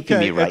is escaping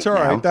me right now. It's all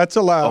right. That's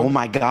allowed. Oh,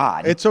 my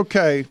God. It's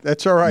okay.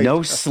 That's all right.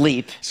 No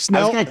sleep.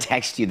 I was going to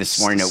text you this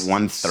morning at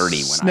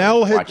 1:30 when I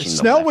was watching the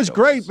Snell was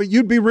great, but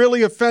you'd be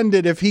really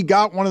offended if he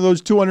got one of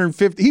those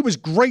 250. He was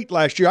great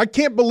last year. I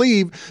can't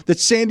believe that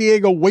San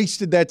Diego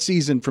wasted that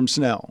season from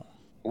Snell.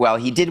 Well,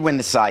 he did win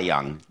the Cy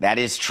Young. That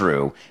is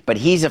true. But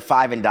he's a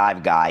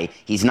 5-and-dive guy.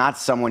 He's not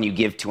someone you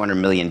give $200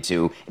 million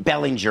to.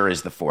 Bellinger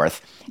is the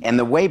 4th. And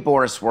the way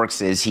Boras works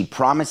is he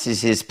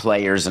promises his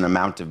players an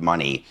amount of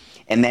money.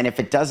 And then if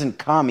it doesn't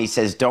come, he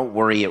says, don't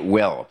worry, it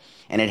will.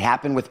 And it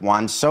happened with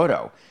Juan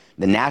Soto.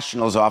 The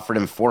Nationals offered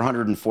him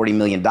 $440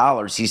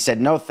 million. He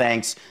said, no,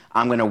 thanks.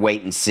 I'm going to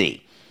wait and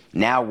see.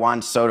 Now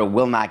Juan Soto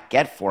will not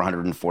get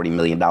 $440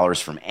 million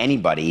from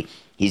anybody.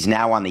 He's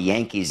now on the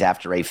Yankees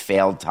after a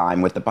failed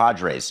time with the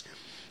Padres.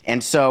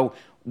 And so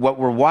what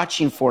we're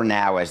watching for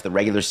now as the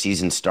regular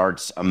season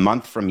starts a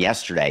month from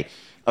yesterday,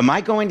 am I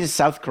going to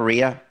South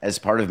Korea as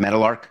part of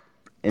Meadowlark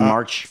in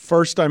March?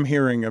 First I'm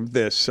hearing of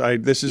this.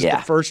 This is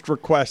the first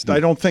request. I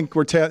don't think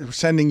we're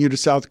sending you to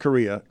South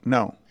Korea.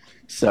 No.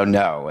 So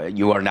no,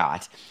 you are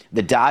not.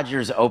 The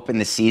Dodgers open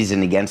the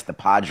season against the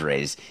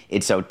Padres.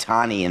 It's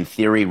Ohtani, in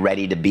theory,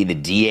 ready to be the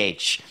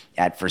DH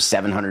for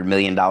 $700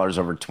 million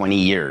over 20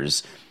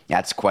 years.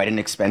 That's quite an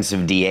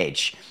expensive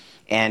DH.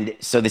 And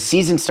so the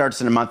season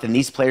starts in a month, and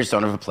these players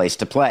don't have a place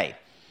to play.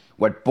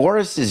 What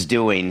Boras is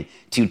doing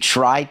to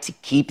try to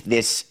keep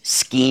this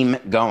scheme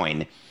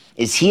going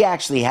is he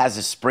actually has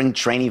a spring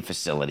training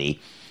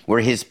facility where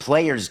his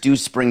players do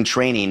spring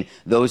training,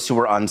 those who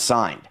are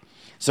unsigned.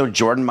 So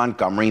Jordan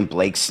Montgomery and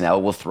Blake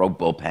Snell will throw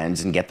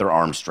bullpens and get their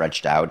arms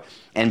stretched out,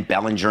 and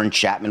Bellinger and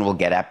Chapman will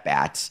get at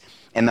bats.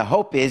 And the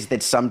hope is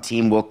that some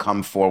team will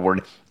come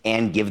forward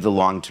and give the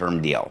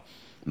long-term deal.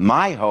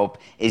 My hope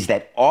is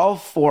that all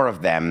 4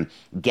 of them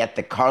get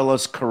the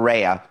Carlos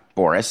Correa,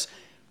 Boras,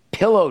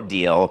 pillow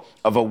deal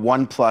of a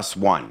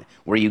 1+1,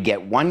 where you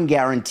get 1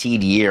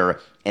 guaranteed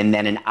year and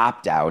then an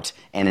opt-out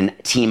and a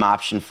team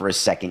option for a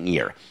second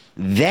year.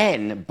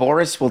 Then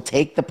Boras will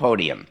take the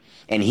podium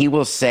and he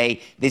will say,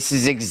 this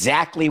is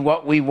exactly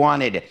what we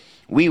wanted.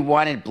 We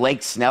wanted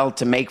Blake Snell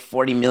to make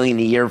 $40 million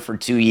a year for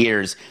 2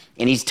 years.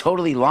 And he's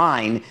totally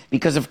lying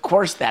because, of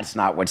course, that's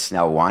not what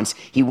Snell wants.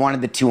 He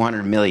wanted the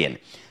 $200 million.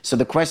 So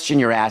the question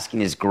you're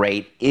asking is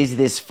great. Is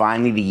this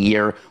finally the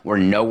year where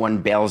no one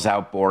bails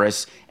out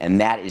Boras? And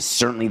that is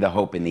certainly the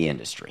hope in the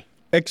industry.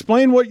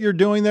 Explain what you're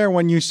doing there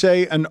when you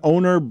say an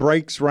owner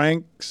breaks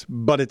ranks,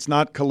 but it's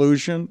not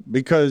collusion,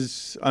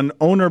 because an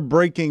owner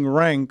breaking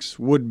ranks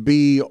would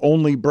be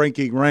only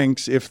breaking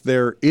ranks if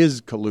there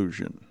is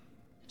collusion.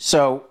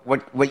 So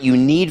what you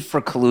need for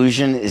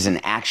collusion is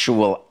an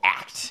actual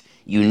act.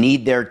 You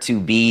need there to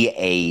be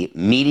a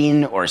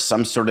meeting or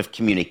some sort of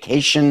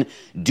communication.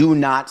 Do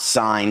not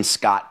sign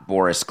Scott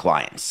Boras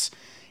clients.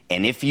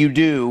 And if you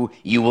do,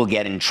 you will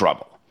get in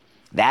trouble.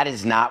 That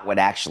is not what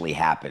actually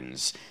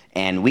happens.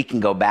 And we can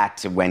go back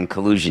to when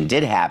collusion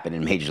did happen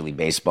in Major League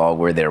Baseball,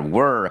 where there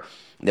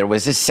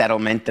was a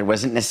settlement. There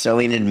wasn't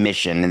necessarily an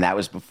admission, and that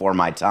was before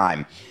my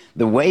time.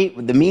 The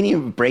meaning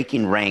of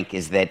breaking rank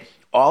is that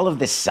all of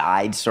the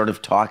side sort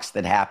of talks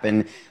that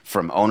happen,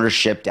 from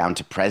ownership down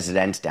to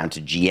presidents, down to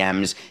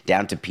GMs,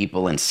 down to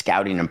people in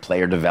scouting and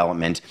player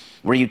development,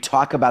 where you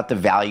talk about the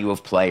value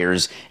of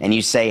players and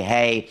you say,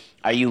 hey,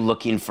 are you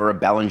looking for a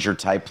Bellinger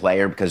type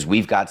player because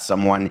we've got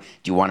someone?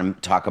 Do you want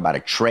to talk about a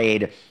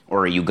trade,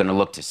 or are you going to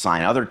look to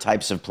sign other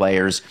types of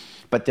players?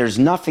 But there's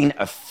nothing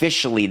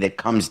officially that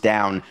comes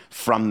down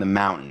from the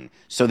mountain.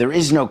 So there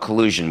is no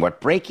collusion. What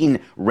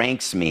breaking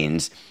ranks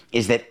means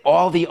is that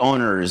all the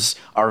owners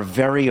are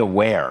very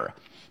aware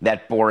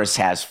that Boras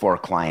has 4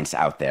 clients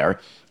out there,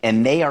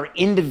 and they are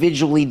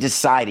individually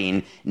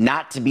deciding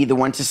not to be the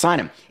one to sign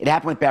him. It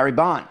happened with Barry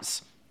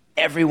Bonds.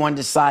 Everyone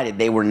decided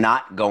they were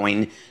not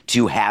going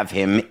to have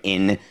him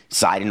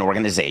inside an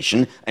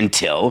organization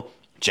until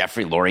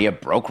Jeffrey Loria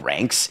broke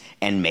ranks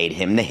and made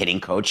him the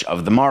hitting coach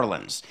of the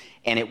Marlins.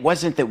 And it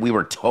wasn't that we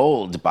were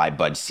told by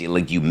Bud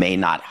Selig, you may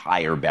not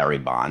hire Barry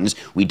Bonds.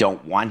 We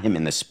don't want him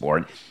in the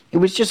sport. It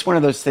was just one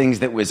of those things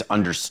that was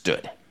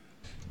understood.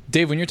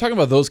 Dave, when you're talking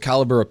about those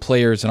caliber of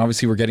players, and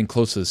obviously we're getting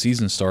close to the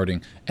season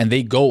starting, and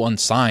they go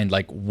unsigned,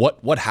 like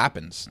what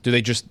happens? Do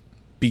they just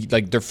be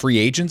like they're free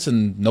agents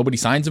and nobody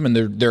signs them, and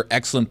they're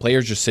excellent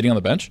players just sitting on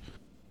the bench?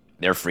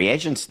 They're free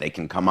agents. They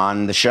can come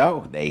on the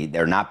show.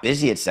 They're not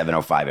busy at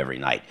 7:05 every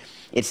night.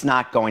 It's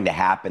not going to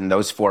happen.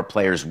 Those 4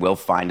 players will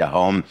find a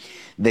home.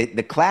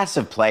 The class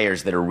of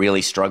players that are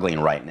really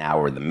struggling right now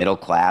are the middle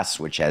class,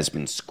 which has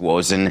been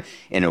squozen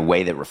in a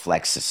way that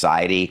reflects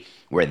society,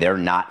 where they're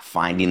not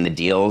finding the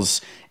deals.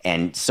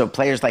 And so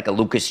players like a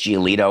Lucas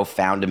Giolito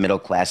found a middle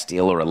class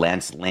deal, or a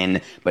Lance Lynn,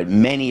 but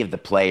many of the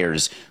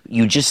players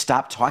you just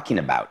stop talking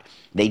about.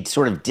 They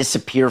sort of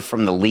disappear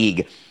from the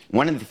league.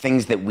 One of the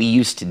things that we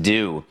used to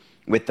do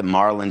with the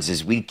Marlins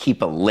is we'd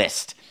keep a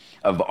list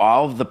of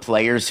all of the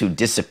players who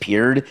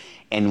disappeared,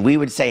 and we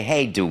would say,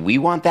 hey, do we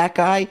want that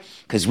guy?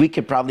 Because we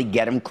could probably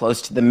get him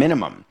close to the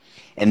minimum.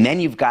 And then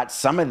you've got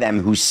some of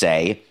them who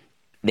say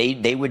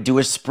they would do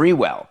a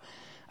Sprewell.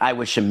 I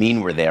wish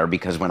Amin were there,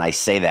 because when I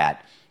say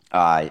that,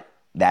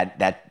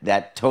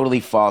 that totally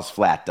falls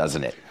flat,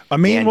 doesn't it?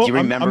 Amin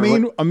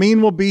Dan,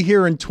 Amin will be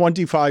here in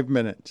 25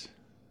 minutes.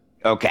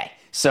 Okay.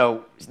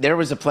 So there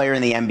was a player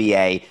in the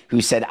NBA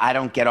who said, I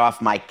don't get off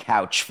my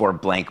couch for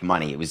blank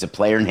money. It was a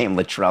player named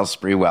Latrell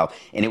Sprewell,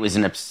 and it was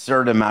an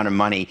absurd amount of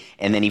money.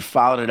 And then he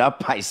followed it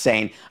up by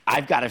saying,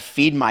 I've got to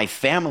feed my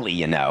family,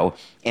 you know.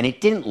 And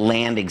it didn't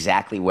land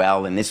exactly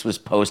well. And this was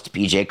post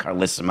PJ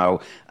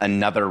Carlissimo,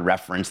 another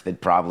reference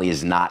that probably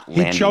is not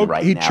landing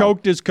right now. He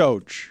choked his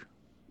coach.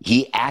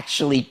 He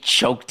actually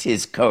choked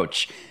his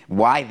coach.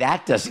 Why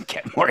that doesn't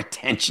get more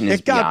attention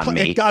is beyond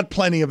me. It got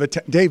plenty of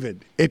attention.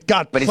 David, it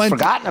got but plenty. But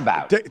it's forgotten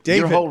about. David,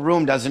 your whole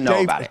room doesn't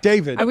know about it.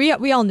 David.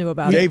 We all knew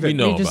about David, it. We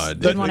know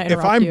about it.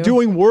 If I'm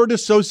doing word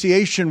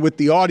association with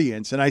the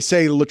audience and I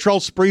say Latrell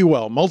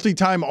Sprewell,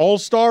 multi-time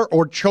All-Star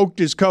or choked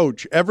his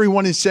coach,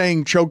 everyone is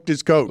saying choked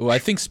his coach. Oh, I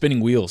think spinning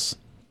wheels.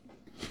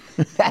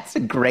 That's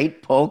a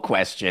great poll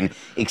question,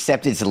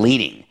 except it's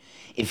leading.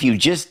 If you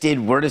just did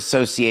word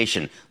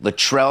association,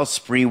 Latrell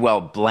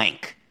Sprewell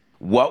blank,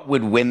 what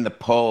would win the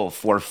poll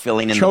for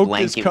filling in the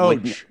blank? His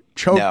coach.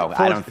 No,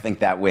 I don't think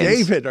that wins.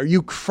 David, are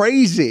you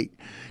crazy?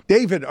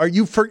 David,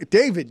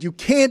 David, you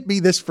can't be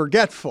this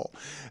forgetful.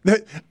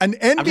 I'm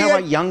talking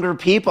about younger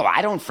people.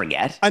 I don't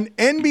forget. An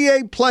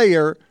NBA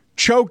player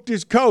choked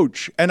his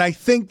coach, and I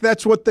think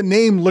that's what the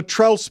name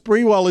Latrell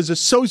Sprewell is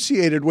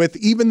associated with,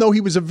 even though he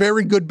was a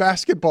very good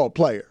basketball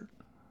player.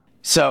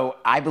 So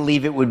I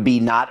believe it would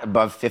be not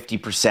above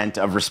 50%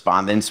 of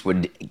respondents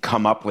would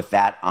come up with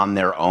that on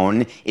their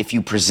own. If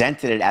you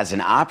presented it as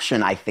an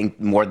option, I think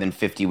more than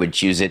 50 would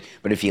choose it.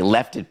 But if you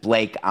left it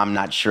blank, I'm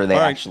not sure they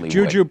actually would.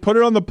 Juju, put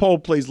it on the poll,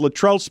 please.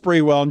 Latrell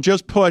Sprewell, and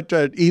just put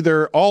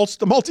either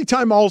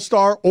multi-time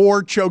All-Star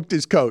or choked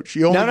his coach.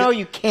 No,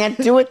 you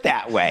can't do it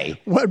that way.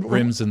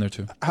 Rims in there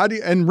too.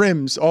 And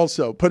rims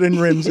also. Put in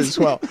rims as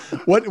well.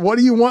 What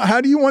do you want?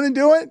 How do you want to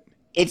do it?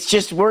 It's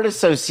just word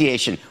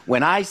association.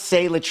 When I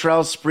say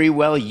Latrell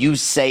Sprewell, you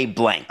say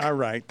blank. All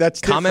right. That's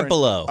Comment different.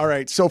 below. All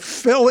right. So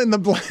fill in the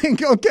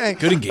blank. Okay.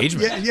 Good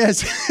engagement.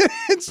 Yes.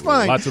 It's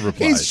fine. Lots of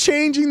replies. He's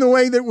changing the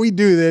way that we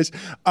do this.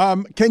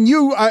 Can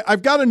you,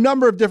 I've got a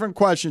number of different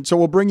questions, so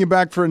we'll bring you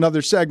back for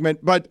another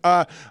segment. But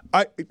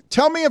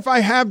tell me if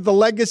I have the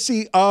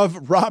legacy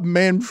of Rob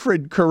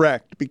Manfred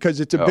correct, because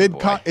it's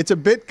a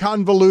bit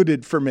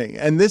convoluted for me.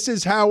 And this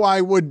is how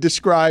I would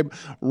describe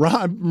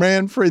Rob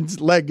Manfred's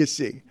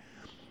legacy.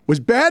 Was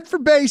bad for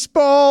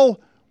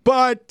baseball,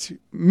 but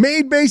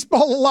made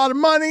baseball a lot of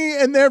money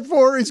and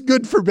therefore is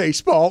good for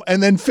baseball,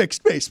 and then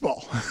fixed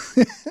baseball.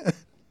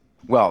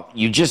 Well,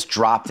 you just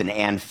dropped an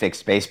and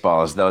fixed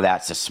baseball as though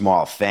that's a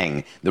small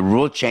thing. The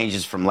rule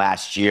changes from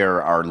last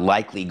year are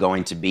likely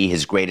going to be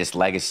his greatest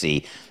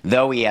legacy,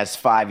 though he has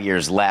 5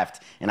 years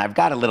left. And I've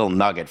got a little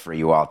nugget for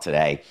you all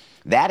today.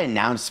 That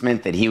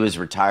announcement that he was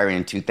retiring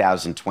in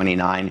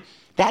 2029,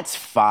 that's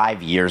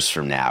 5 years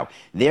from now.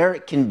 There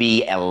can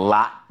be a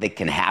lot that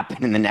can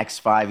happen in the next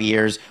 5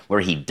 years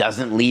where he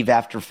doesn't leave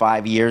after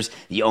 5 years.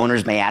 The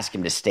owners may ask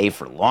him to stay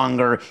for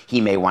longer.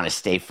 He may want to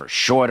stay for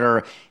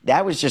shorter.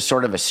 That was just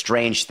sort of a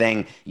strange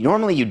thing.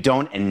 Normally you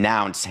don't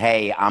announce,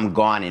 hey, I'm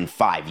gone in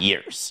 5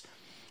 years.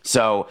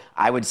 So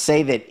I would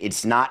say that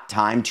it's not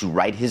time to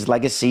write his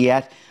legacy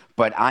yet,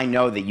 but I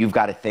know that you've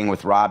got a thing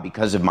with Rob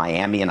because of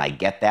Miami, and I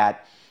get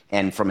that.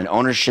 And from an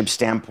ownership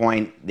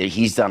standpoint,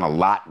 he's done a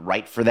lot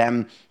right for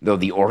them, though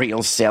the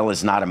Orioles sale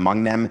is not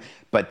among them.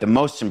 But the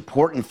most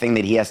important thing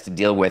that he has to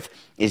deal with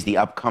is the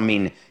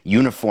upcoming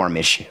uniform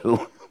issue.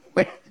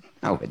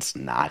 No, it's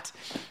not.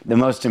 The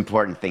most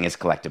important thing is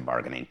collective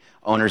bargaining.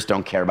 Owners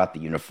don't care about the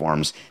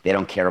uniforms. They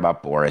don't care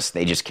about Boris.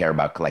 They just care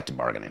about collective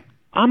bargaining.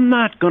 I'm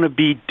not going to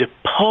be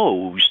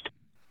deposed.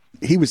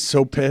 He was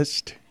so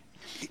pissed.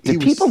 Do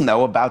people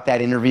know about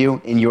that interview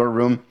in your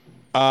room?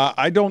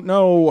 I don't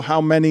know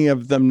how many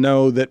of them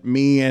know that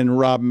me and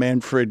Rob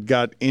Manfred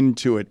got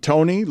into it.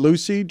 Tony,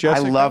 Lucy,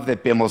 Jessica? I love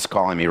that Bimmel's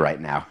calling me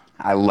right now.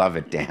 I love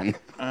it, Dan.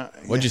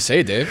 What'd you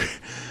say, Dave?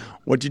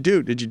 What'd you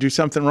do? Did you do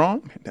something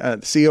wrong?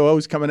 The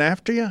COO's coming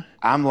after you?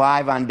 I'm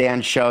live on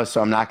Dan's show,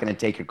 so I'm not going to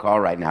take your call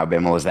right now,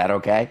 Bimmel. Is that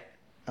okay?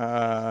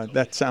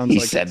 That sounds he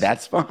like... He said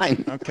that's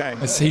fine. Okay.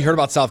 He heard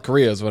about South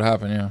Korea is what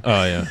happened, yeah.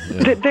 Oh, yeah.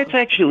 That's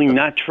actually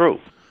not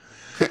true.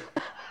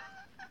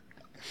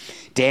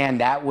 Dan,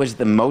 that was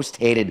the most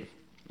hated.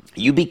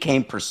 You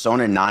became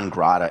persona non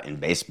grata in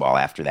baseball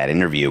after that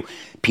interview.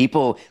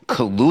 People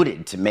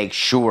colluded to make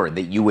sure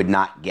that you would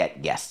not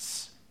get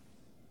guests.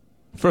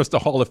 First the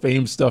Hall of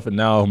Fame stuff, and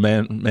now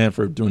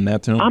Manfred doing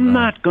that to him. I'm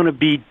not going to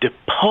be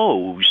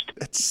deposed.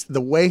 It's the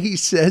way he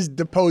says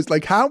deposed.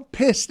 Like, how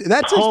pissed?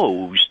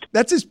 Deposed.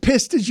 That's as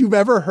pissed as you've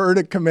ever heard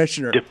a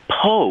commissioner.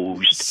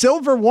 Deposed.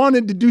 Silver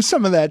wanted to do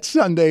some of that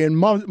Sunday and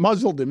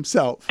muzzled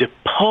himself.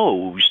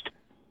 Deposed.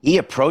 He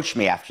approached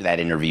me after that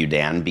interview,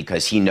 Dan,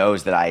 because he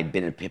knows that I had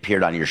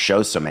appeared on your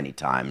show so many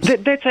times.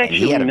 That's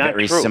actually not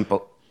true.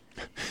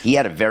 He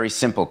had a very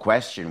simple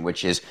question,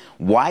 which is,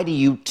 why do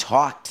you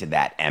talk to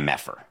that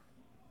MFer?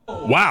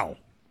 Wow.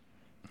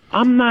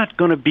 I'm not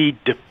going to be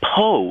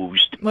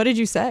deposed. What did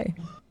you say?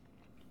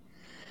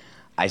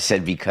 I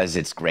said because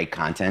it's great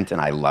content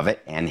and I love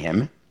it, and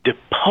him.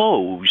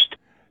 Deposed.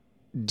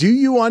 Do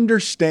you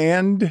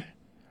understand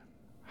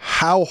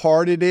how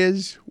hard it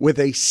is with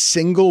a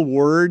single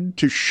word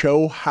to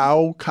show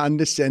how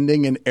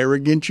condescending and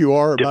arrogant you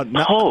are about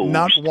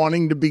not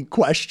wanting to be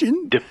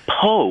questioned?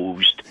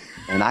 Deposed.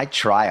 And I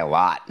try a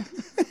lot.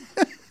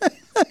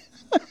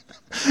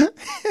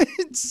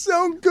 It's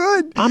so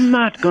good. I'm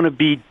not going to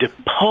be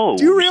deposed.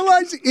 Do you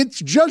realize it's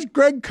just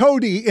Greg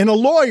Cody and a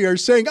lawyer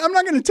saying, I'm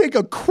not going to take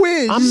a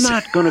quiz. I'm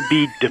not going to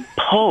be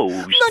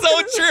deposed.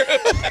 So true.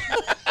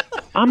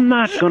 I'm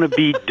not going to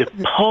be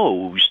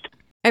deposed.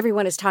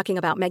 Everyone is talking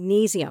about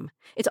magnesium.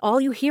 It's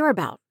all you hear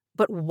about.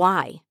 But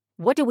why?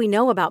 What do we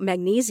know about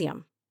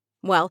magnesium?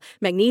 Well,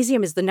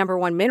 magnesium is the number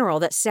one mineral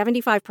that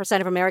 75%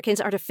 of Americans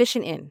are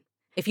deficient in.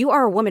 If you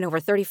are a woman over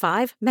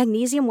 35,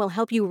 magnesium will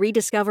help you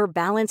rediscover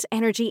balance,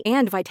 energy,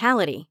 and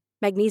vitality.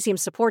 Magnesium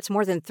supports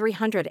more than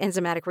 300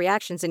 enzymatic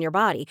reactions in your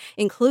body,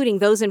 including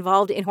those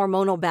involved in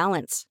hormonal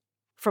balance.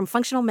 From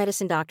functional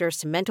medicine doctors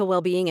to mental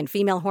well-being and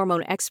female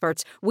hormone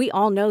experts, we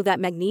all know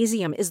that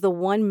magnesium is the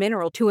one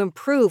mineral to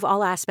improve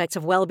all aspects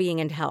of well-being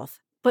and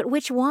health. But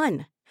which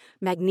one?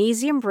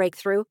 Magnesium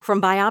Breakthrough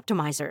from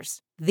Bioptimizers,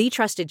 the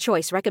trusted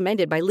choice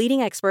recommended by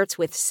leading experts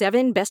with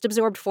 7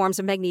 best-absorbed forms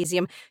of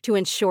magnesium to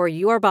ensure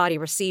your body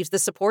receives the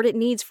support it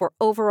needs for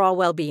overall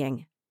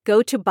well-being.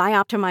 Go to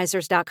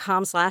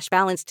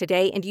bioptimizers.com/balance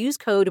today and use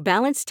code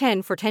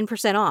BALANCE10 for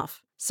 10%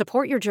 off.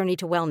 Support your journey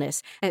to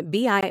wellness at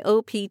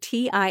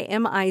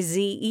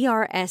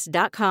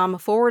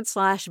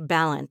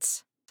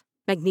bioptimizers.com/balance.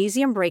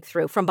 Magnesium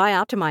Breakthrough from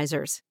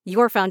Bioptimizers,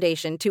 your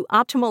foundation to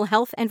optimal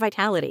health and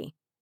vitality.